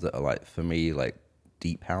some ones that are like, for me, like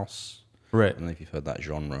deep house. Right. I don't know if you've heard that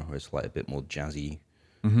genre, where it's like a bit more jazzy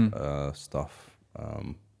stuff.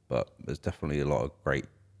 But there's definitely a lot of great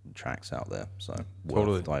tracks out there, so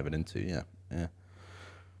worth diving into. Yeah.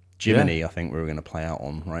 Jiminy, I think we were going to play out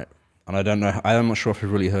on, right? And I don't know, I'm not sure if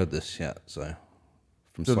we've really heard this yet. So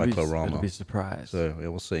from Cyclorama, it'll be surprised. So yeah,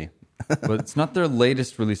 we'll see. But it's not their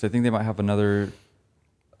latest release. I think they might have another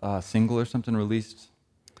single or something released.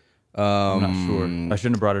 I'm not sure. I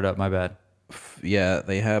shouldn't have brought it up. My bad. Yeah,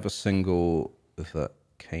 they have a single that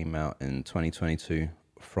came out in 2022,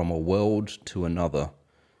 From a World to Another,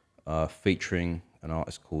 featuring an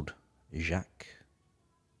artist called Jacques,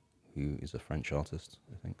 who is a French artist,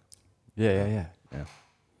 I think. Yeah.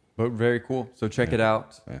 But very cool. So check it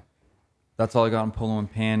out. Yeah. That's all I got on Polo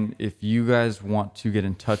and Pan. If you guys want to get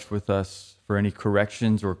in touch with us for any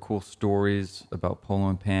corrections or cool stories about Polo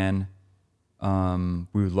and Pan,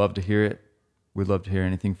 we would love to hear it. We'd love to hear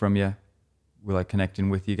anything from you. We like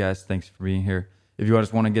connecting with you guys. Thanks for being here. If you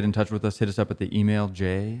just want to get in touch with us, hit us up at the email,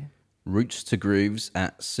 Jay.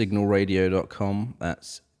 rootstogrooves@signalradio.com.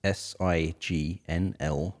 That's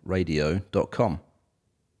SIGNL radio.com.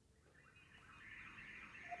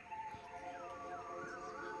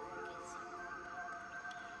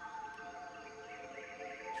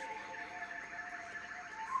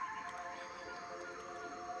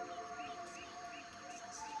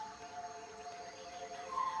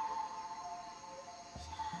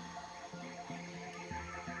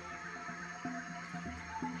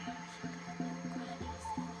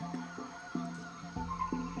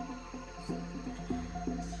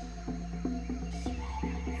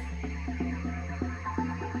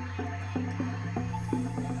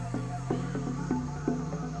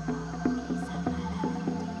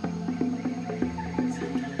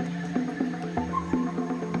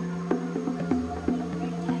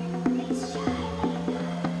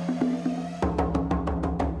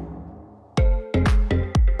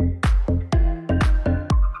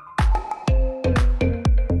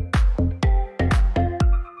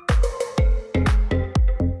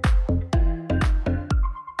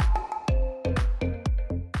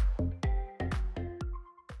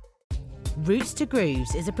 Roots to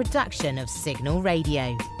Grooves is a production of Signal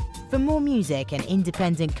Radio. For more music and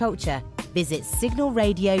independent culture, visit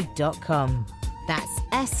signalradio.com. That's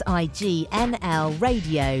signal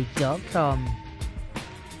radio.com.